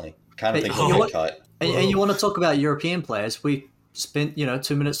 apparently. Kind of think he'll get cut. And you want to talk about European players? We spent,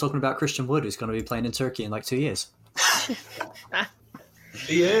 2 minutes talking about Christian Wood, who's going to be playing in Turkey in like 2 years.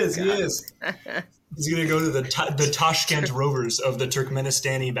 He is. He's going to go to the Tashkent Rovers of the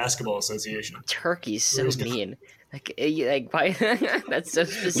Turkmenistani Basketball Association. Turkey's so mean. Why? That's so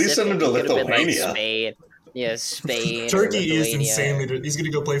specific. At least send him to Lithuania. Spain. Yeah, Spain. Turkey is insanely. He's going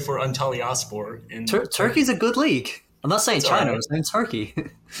to go play for Antalyaspor in Turkey's a good league. I'm not saying China. I'm saying Turkey.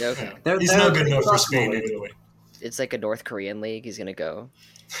 Okay. He's not good enough for Spain and Italy. It's like a North Korean league. He's going to go.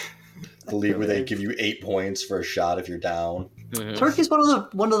 The league where they give you 8 points for a shot if you're down. Mm-hmm. Turkey's one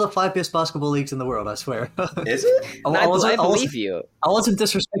of the 5 best basketball leagues in the world, I swear. Is it? I believe you. I wasn't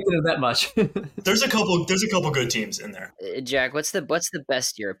disrespecting it that much. There's a couple good teams in there. Jack, what's the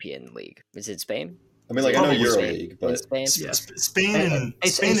best European league? Is it Spain? I mean, like I know EuroLeague, but Spain, Spain and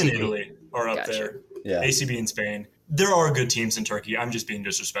Italy are up there. Yeah, ACB and Spain. There are good teams in Turkey. I'm just being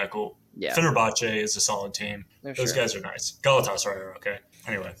disrespectful. Yeah. Fenerbahce is a solid team. Those guys are nice. Galatasaray are okay.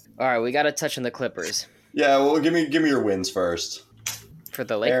 Anyway. All right, we got to touch on the Clippers. Yeah, well, give me your wins first. For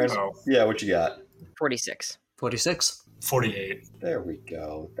the Lakers? Yeah, what you got? 46. 46. 48. There we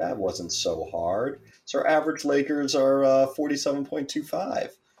go. That wasn't so hard. So our average Lakers are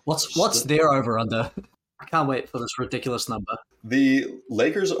 47.25. What's their over-under? I can't wait for this ridiculous number. The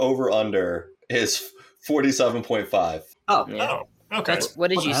Lakers over-under is 47.5. Oh, yeah. Oh, okay. What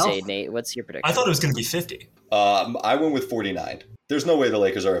did you say, Nate? What's your prediction? I thought it was going to be 50. I went with 49. There's no way the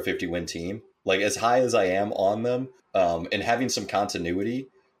Lakers are a 50-win team. Like, as high as I am on them, and having some continuity,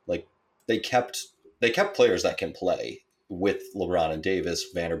 like, they kept players that can play with LeBron and Davis,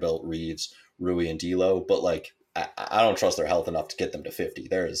 Vanderbilt, Reeves, Rui, and D'Lo, but, like, I don't trust their health enough to get them to 50.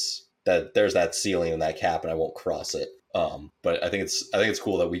 There's that ceiling and that cap, and I won't cross it. But I think it's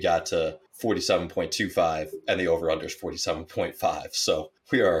cool that we got to 47.25 and the over-under is 47.5. So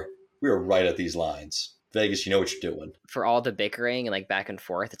we are right at these lines. Vegas, you know what you're doing. For all the bickering and like back and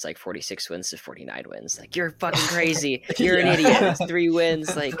forth, it's like 46 wins to 49 wins. Like, you're fucking crazy. You're an idiot. It's 3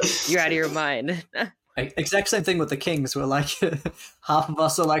 wins. Like, you're out of your mind. Exact same thing with the Kings. We're like, half of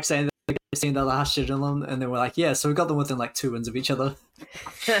us are like saying that they've seen the last shit on them, and then we're like, yeah, so we got them within like 2 wins of each other.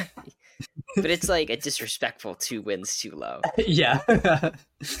 But it's like a disrespectful 2 wins too low. Yeah.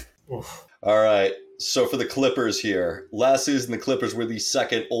 Oof. All right. So for the Clippers here, last season the Clippers were the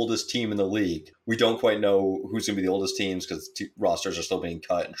second oldest team in the league. We don't quite know who's going to be the oldest teams because rosters are still being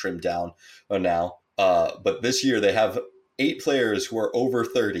cut and trimmed down now. But this year they have 8 players who are over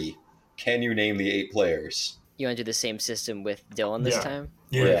 30. Can you name the 8 players? You want to do the same system with Dylan this time?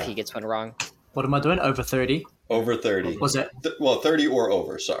 Yeah. Or if he gets one wrong? What am I doing? Over 30? Over 30. Was it? 30 or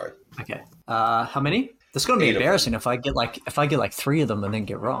over, sorry. Okay. How many? This is going to be 8 of them. embarrassing if I get like 3 of them and then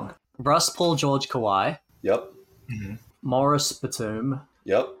get wrong. Russ, Paul George, Kawhi, Yep. Morris, Batum,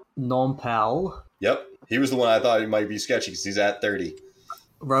 Yep. Norm Powell, Yep. He was the one I thought he might be sketchy because he's at 30.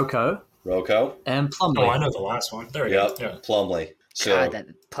 Rocco, and Plumlee. Oh, I know the last one. There we Yep. go. Yeah. Plumlee. So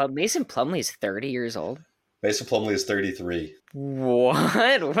God, Mason Plumlee is 30 years old. Mason Plumlee is 33. What?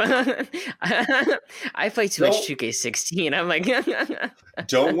 I play too much Nope. 2K16. I'm like,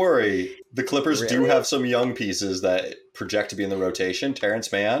 Don't worry. The Clippers do Really? have some young pieces that project to be in the rotation.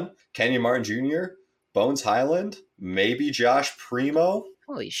 Terrence Mann, Kenyon Martin Jr., Bones Highland, maybe Josh Primo.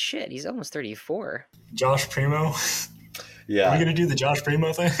 holy shit, he's almost 34. Josh Primo. Are we Yeah. going to do the Josh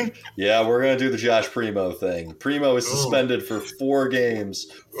Primo thing? Yeah, we're going to do the Josh Primo thing. Primo is suspended for 4 games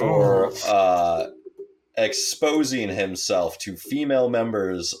for exposing himself to female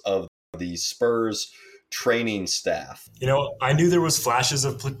members of the Spurs training staff. You know, I knew there was flashes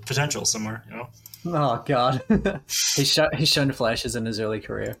of potential somewhere, you know? Oh god, he's shown flashes in his early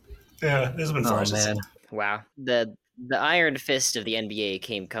career. Yeah, there's been Oh flashes. man, Wow. The iron fist of the NBA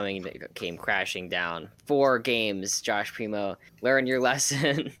came crashing down. 4 games, Josh Primo. Learn your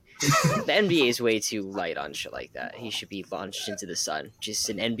lesson. The NBA is way too light on shit like that. He should be launched into the sun. Just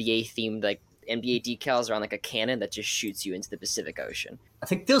an NBA themed like NBA decals around like a cannon that just shoots you into the Pacific Ocean. I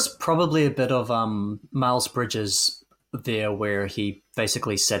think there's probably a bit of Miles Bridges there where he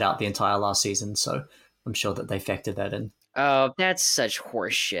basically set out the entire last season, so I'm sure that they factored that in. Oh, that's such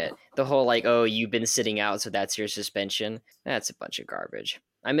horse shit. The whole like, oh, you've been sitting out, so that's your suspension. That's a bunch of garbage.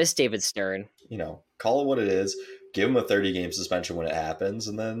 I miss David Stern. You know, call it what it is. Give him a 30-game suspension when it happens,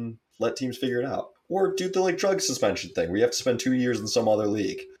 and then let teams figure it out. Or do the like drug suspension thing where you have to spend 2 years in some other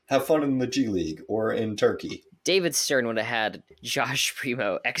league. Have fun in the G League or in Turkey. David Stern would have had Josh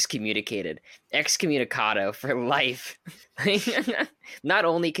Primo excommunicado for life. Not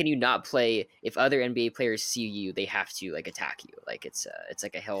only can you not play, if other NBA players see you, they have to like attack you. Like it's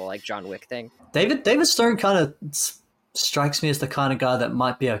like a whole like John Wick thing. David Stern kind of strikes me as the kind of guy that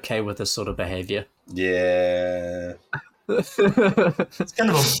might be okay with this sort of behavior. Yeah. It's kind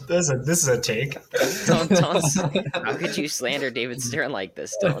of this is a take. Don't, how could you slander David Stern like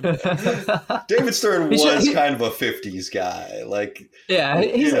this, Dylan? David Stern He's- was he- kind of a 50s guy. Like, Yeah,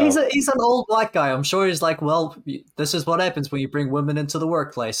 he's, You know. he's an old black guy. I'm sure he's like, well, this is what happens when you bring women into the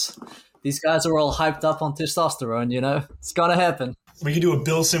workplace. These guys are all hyped up on testosterone, you know? It's gonna happen. We could do a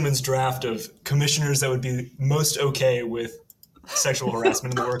Bill Simmons draft of commissioners that would be most okay with sexual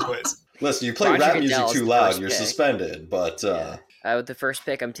harassment in the workplace. listen, you play Roger rap music Goodell's too the loud, first you're pick. suspended. But, With the first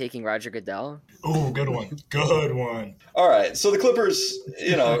pick, I'm taking Roger Goodell. Oh, good one. Good one. all right. So the Clippers,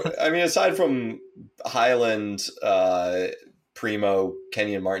 you know, I mean, aside from Highland, Primo,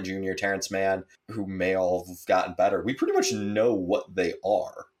 Kenyon Martin Jr., Terrence Mann, who may all have gotten better, we pretty much know what they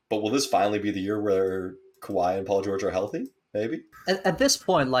are. But will this finally be the year where Kawhi and Paul George are healthy? Maybe? At this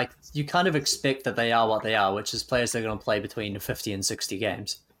point, like, you kind of expect that they are what they are, which is players that are going to play between 50 and 60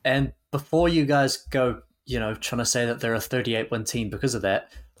 games. And before you guys go, you know, trying to say that they're a 38-win team because of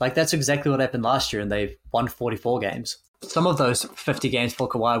that, like, that's exactly what happened last year, and they won 44 games. Some of those 50 games for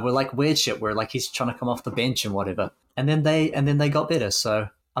Kawhi were like weird shit where like he's trying to come off the bench and whatever. And then they got better. So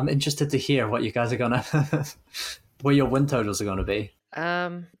I'm interested to hear what you guys are gonna where your win totals are gonna be.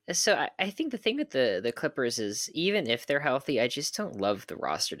 So I think the thing with the Clippers is even if they're healthy, I just don't love the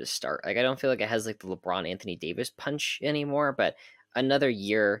roster to start. Like I don't feel like it has like the LeBron Anthony Davis punch anymore, but another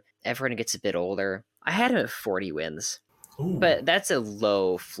year, everyone gets a bit older. I had him at 40 wins. Ooh. But that's a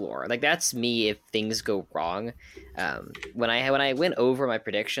low floor. Like that's me if things go wrong. When I went over my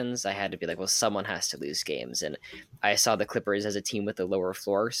predictions, I had to be like, well, someone has to lose games, and I saw the Clippers as a team with a lower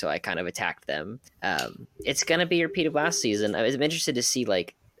floor, so I kind of attacked them. It's gonna be repeated last season. I'm interested to see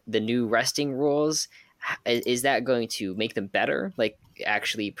like the new resting rules. Is that going to make them better? Like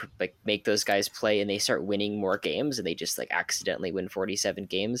actually like make those guys play and they start winning more games and they just like accidentally win 47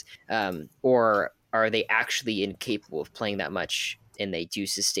 games, or are they actually incapable of playing that much and they do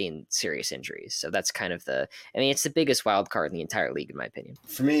sustain serious injuries. So that's kind of it's the biggest wild card in the entire league, in my opinion.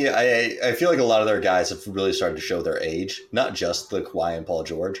 For me, I feel like a lot of their guys have really started to show their age, not just the Kawhi and Paul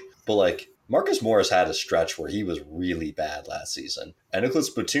George, but like Marcus Morris had a stretch where he was really bad last season. And Nicholas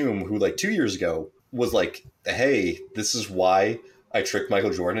Batum, who like 2 years ago was like, hey, this is why I tricked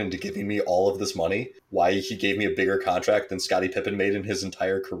Michael Jordan into giving me all of this money, why he gave me a bigger contract than Scottie Pippen made in his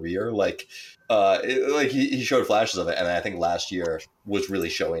entire career. He showed flashes of it. And I think last year was really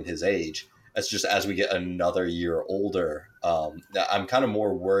showing his age. It's just as we get another year older, I'm kind of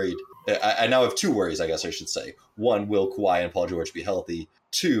more worried. I now have two worries, I guess I should say. One, will Kawhi and Paul George be healthy?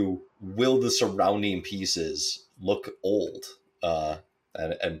 Two, will the surrounding pieces look old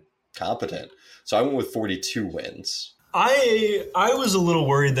and competent? So I went with 42 wins. I was a little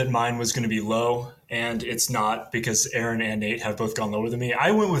worried that mine was going to be low, and it's not because Aaron and Nate have both gone lower than me.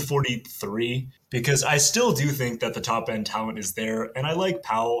 I went with 43 because I still do think that the top end talent is there, and I like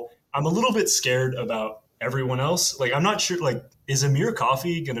Powell. I'm a little bit scared about everyone else. Like, I'm not sure, like, is Amir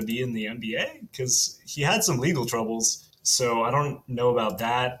Coffey going to be in the NBA? Because he had some legal troubles, so I don't know about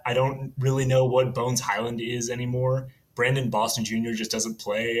that. I don't really know what Bones Highland is anymore. Brandon Boston Jr. just doesn't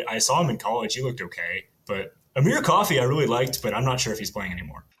play. I saw him in college. He looked okay, but Amir Coffey I really liked, but I'm not sure if he's playing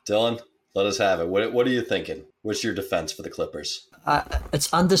anymore. Dylan, let us have it. What are you thinking? What's your defense for the Clippers?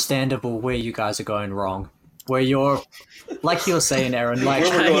 It's understandable where you guys are going wrong. Where you're, like you were saying, Aaron, like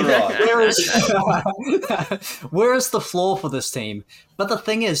Where we're going wrong. where is the floor for this team? But the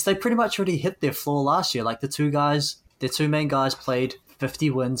thing is, they pretty much already hit their floor last year. Like their two main guys played 50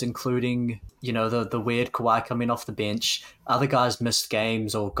 wins, including, the weird Kawhi coming off the bench. Other guys missed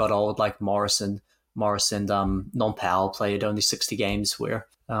games or got old, like Morris and Non-Powell played only 60 games, where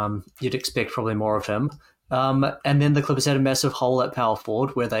you'd expect probably more of him. And then the Clippers had a massive hole at power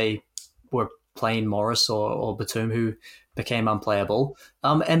forward where they were playing Morris or Batum, who became unplayable.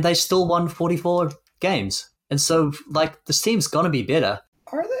 And they still won 44 games. And so, like, this team's going to be better.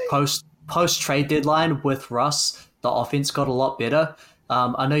 Are they? Post trade deadline with Russ, the offense got a lot better.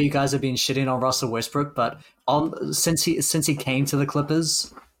 I know you guys have been shitting on Russell Westbrook, but since he came to the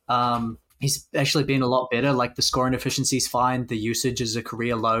Clippers, he's actually been a lot better. Like, the scoring efficiency's fine. The usage is a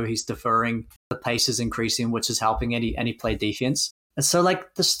career low. He's deferring. The pace is increasing, which is helping any play defense. And so,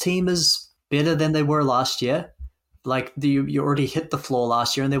 like, this team is better than they were last year. Like, you already hit the floor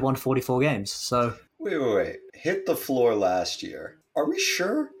last year and they won 44 games. So Wait. Hit the floor last year. Are we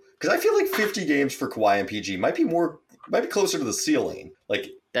sure? Because I feel like 50 games for Kawhi and PG might be closer to the ceiling. Like,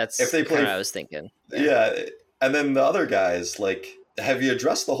 that's if they play, what I was thinking. Yeah. And then the other guys, like, have you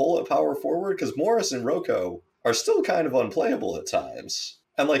addressed the hole at power forward? Because Morris and Rocco are still kind of unplayable at times.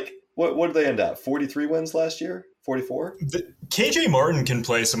 And, like, what did they end up? 43 wins last year? 44? KJ Martin can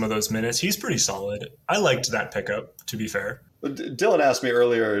play some of those minutes. He's pretty solid. I liked that pickup, to be fair. Dylan asked me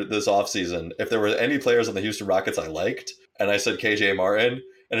earlier this offseason if there were any players on the Houston Rockets I liked, and I said KJ Martin,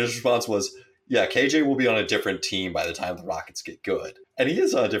 and his response was, yeah, KJ will be on a different team by the time the Rockets get good. And he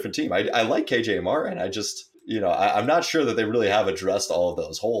is on a different team. I like KJ Martin. I just, I'm not sure that they really have addressed all of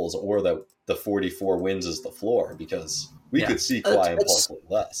those holes, or that the 44 wins is the floor, because we could see Kawhi and Paul play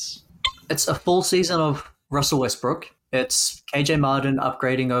less. It's a full season of Russell Westbrook. It's KJ Martin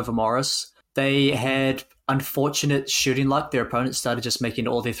upgrading over Morris. They had unfortunate shooting luck. Their opponents started just making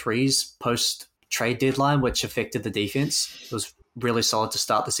all their threes post-trade deadline, which affected the defense. It was really solid to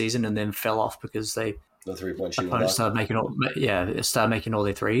start the season and then fell off because the 3-point shooting opponents started making all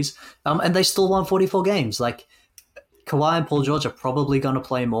their threes. And they still won 44 games. Like, Kawhi and Paul George are probably going to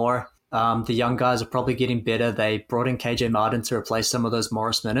play more. The young guys are probably getting better. They brought in KJ Martin to replace some of those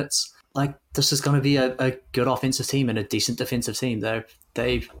Morris minutes. Like, this is going to be a good offensive team and a decent defensive team.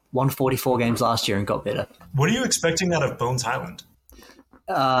 They won 44 games last year and got better. What are you expecting out of Bones Highland?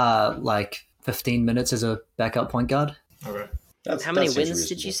 Like 15 minutes as a backup point guard. Okay. How many wins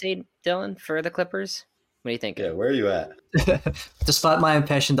did you say, Dylan, for the Clippers? What do you think? Yeah, where are you at? Despite my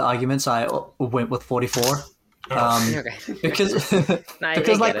impassioned arguments, I went with 44. Okay. Because like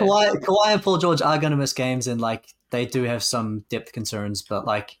Kawhi and Paul George are going to miss games, and like they do have some depth concerns, but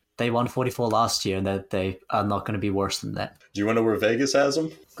like they won 44 last year, and they are not going to be worse than that. Do you want to know where Vegas has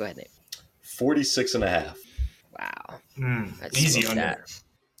them? Go ahead, Nate. 46.5. Wow. That's Easy under.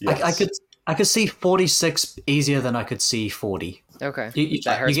 Yes. I could see 46 easier than I could see 40. Okay.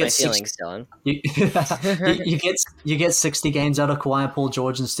 That hurts my feelings, Dylan. You get 60 games out of Kawhi and Paul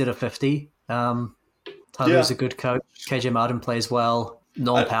George instead of 50. Tyler's a good coach. KJ Martin plays well.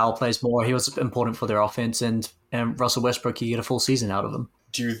 Norm Powell plays more. He was important for their offense, and Russell Westbrook, you get a full season out of him.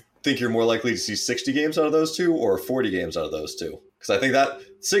 Do you think you're more likely to see 60 games out of those two or 40 games out of those two? Because I think that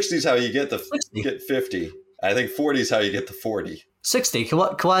 60 is how you get 50. I think 40 is how you get the 40. 60.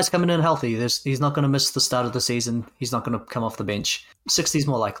 Kawhi's coming in healthy. He's not going to miss the start of the season. He's not going to come off the bench. 60 is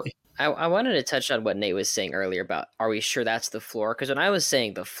more likely. I wanted to touch on what Nate was saying earlier about, are we sure that's the floor? Because when I was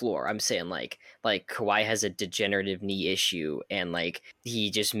saying the floor, I'm saying like Kawhi has a degenerative knee issue and like he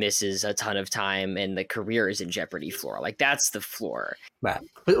just misses a ton of time and the career is in jeopardy floor. Like that's the floor. Right.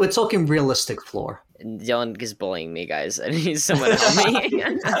 But we're talking realistic floor. Dylan is bullying me, guys. I need someone to help me.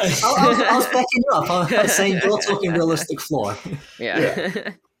 I was backing you up. I was saying you're talking realistic floor.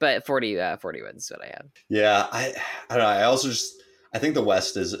 Yeah. But 40 wins is what I had. Yeah, I don't know. I think the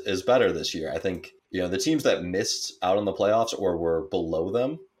West is better this year. I think, the teams that missed out on the playoffs or were below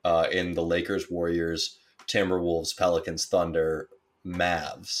them in the Lakers, Warriors, Timberwolves, Pelicans, Thunder,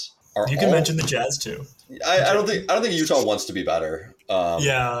 Mavs. You can mention the Jazz too. I don't think Utah wants to be better.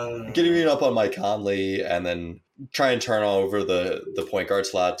 Getting up on Mike Conley and then try and turn over the point guard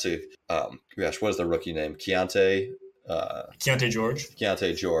slot to what is the rookie name? Keontae George.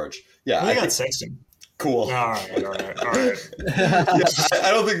 Keontae George. Yeah, I got Sexton. Cool. All right.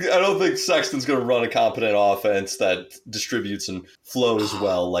 I don't think Sexton's going to run a competent offense that distributes and flows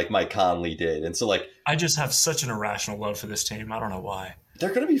well like Mike Conley did. And so I just have such an irrational love for this team. I don't know why. They're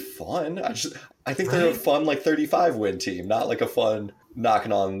going to be fun. I think they're a fun 35 win team, not like a fun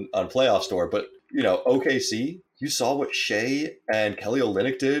knocking on playoffs door. But OKC, you saw what Shea and Kelly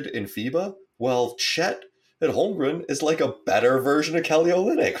Olynyk did in FIBA. Well, Chet at Holmgren is like a better version of Kelly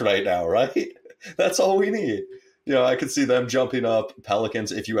Olynyk right now, right? That's all we need. I could see them jumping up.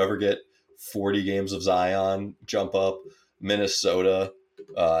 Pelicans, if you ever get 40 games of Zion, jump up. Minnesota,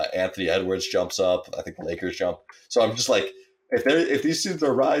 Anthony Edwards jumps up. I think the Lakers jump. So I'm just like, if these teams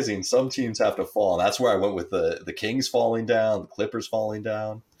are rising, some teams have to fall. And that's where I went with the Kings falling down, the Clippers falling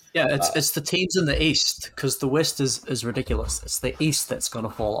down. Yeah, it's the teams in the East, because the West is ridiculous. It's the East that's going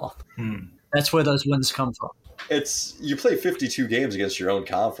to fall off. That's where those wins come from. You play 52 games against your own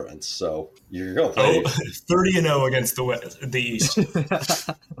conference, so you're going to play 30-0 against the East.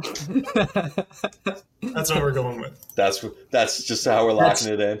 That's what we're going with. That's just how we're locking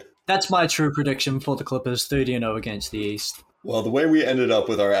it in. That's my true prediction for the Clippers: 30-0 against the East. Well, the way we ended up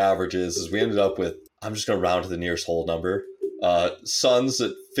with our averages is we ended up with, I'm just going to round to the nearest whole number. Suns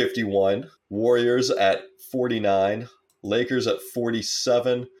at 51, Warriors at 49, Lakers at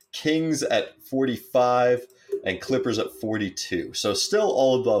 47, Kings at 45, and Clippers at 42. So still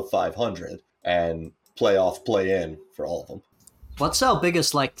all above 500 and play-in for all of them. What's our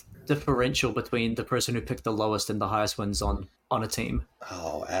biggest differential between the person who picked the lowest and the highest wins on a team?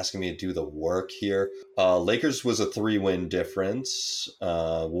 Oh, asking me to do the work here. Lakers was a 3-win difference.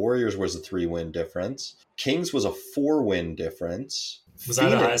 Warriors was a 3-win difference. Kings was a 4-win difference. Was I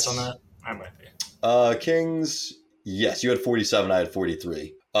the highest on that? I might be. Kings, yes, you had 47, I had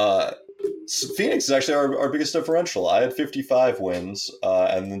 43. Phoenix is actually our biggest differential. I had 55 wins,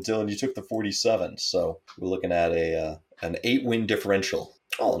 and then Dylan, you took the 47. So we're looking at an 8-win differential.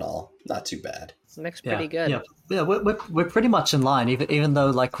 All in all, not too bad. Looks pretty good. Yeah. We're pretty much in line, even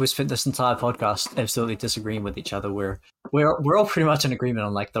though we spent this entire podcast absolutely disagreeing with each other. We're all pretty much in agreement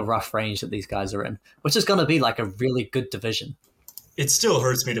on the rough range that these guys are in, which is going to be a really good division. It still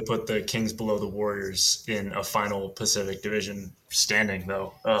hurts me to put the Kings below the Warriors in a final Pacific Division standing,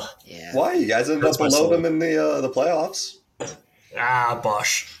 though. Ugh. Yeah. Why? You guys ended up below them in the playoffs.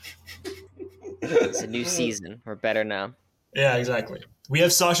 Bosh. It's a new season. We're better now. Yeah, exactly. We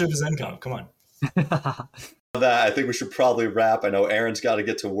have Sasha Vezenkov. Come on. That I think we should probably wrap. I know Aaron's got to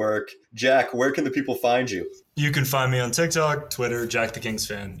get to work. Jack, where can the people find you? You can find me on TikTok, Twitter, Jack the Kings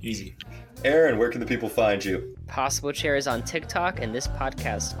fan. Easy. Aaron, where can the people find you? Possible Chairs on TikTok and this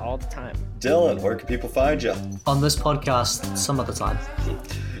podcast all the time. Dylan, where can people find you? On this podcast some of the time.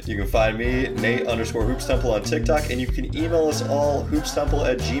 You can find me, Nate_HoopsTemple on TikTok, and you can email us all,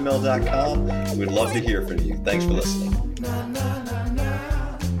 hoopstemple@gmail.com. We'd love to hear from you. Thanks for listening.